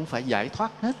ngộ, ai cũng phải giải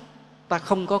thoát hết. Ta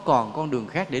không có còn con đường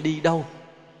khác để đi đâu.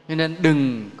 Cho nên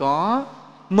đừng có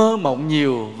mơ mộng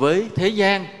nhiều với thế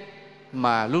gian,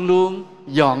 mà luôn luôn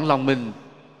dọn lòng mình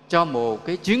cho một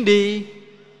cái chuyến đi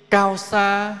cao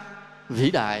xa,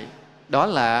 vĩ đại. Đó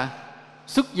là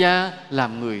xuất gia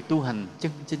làm người tu hành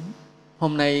chân chính.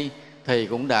 Hôm nay thầy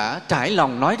cũng đã trải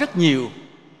lòng nói rất nhiều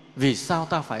vì sao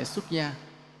ta phải xuất gia.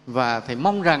 Và thầy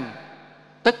mong rằng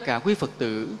tất cả quý Phật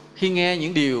tử khi nghe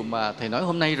những điều mà thầy nói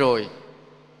hôm nay rồi,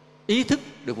 ý thức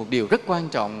được một điều rất quan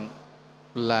trọng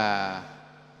là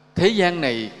thế gian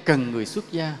này cần người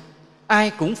xuất gia. Ai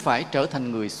cũng phải trở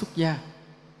thành người xuất gia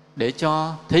để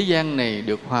cho thế gian này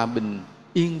được hòa bình,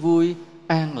 yên vui,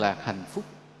 an lạc, hạnh phúc.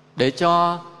 Để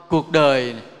cho cuộc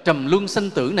đời trầm luân sanh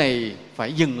tử này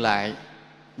phải dừng lại,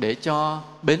 để cho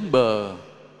bến bờ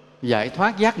giải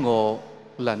thoát giác ngộ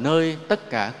là nơi tất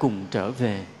cả cùng trở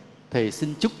về. Thầy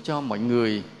xin chúc cho mọi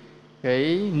người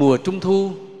cái mùa Trung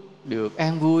Thu được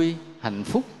an vui, hạnh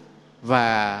phúc,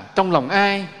 và trong lòng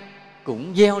ai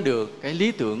cũng gieo được cái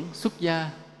lý tưởng xuất gia,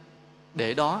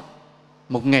 để đó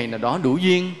một ngày nào đó đủ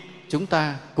duyên chúng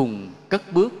ta cùng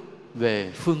cất bước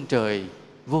về phương trời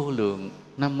vô lượng.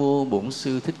 Nam mô Bổn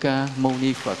Sư Thích Ca Mâu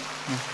Ni Phật.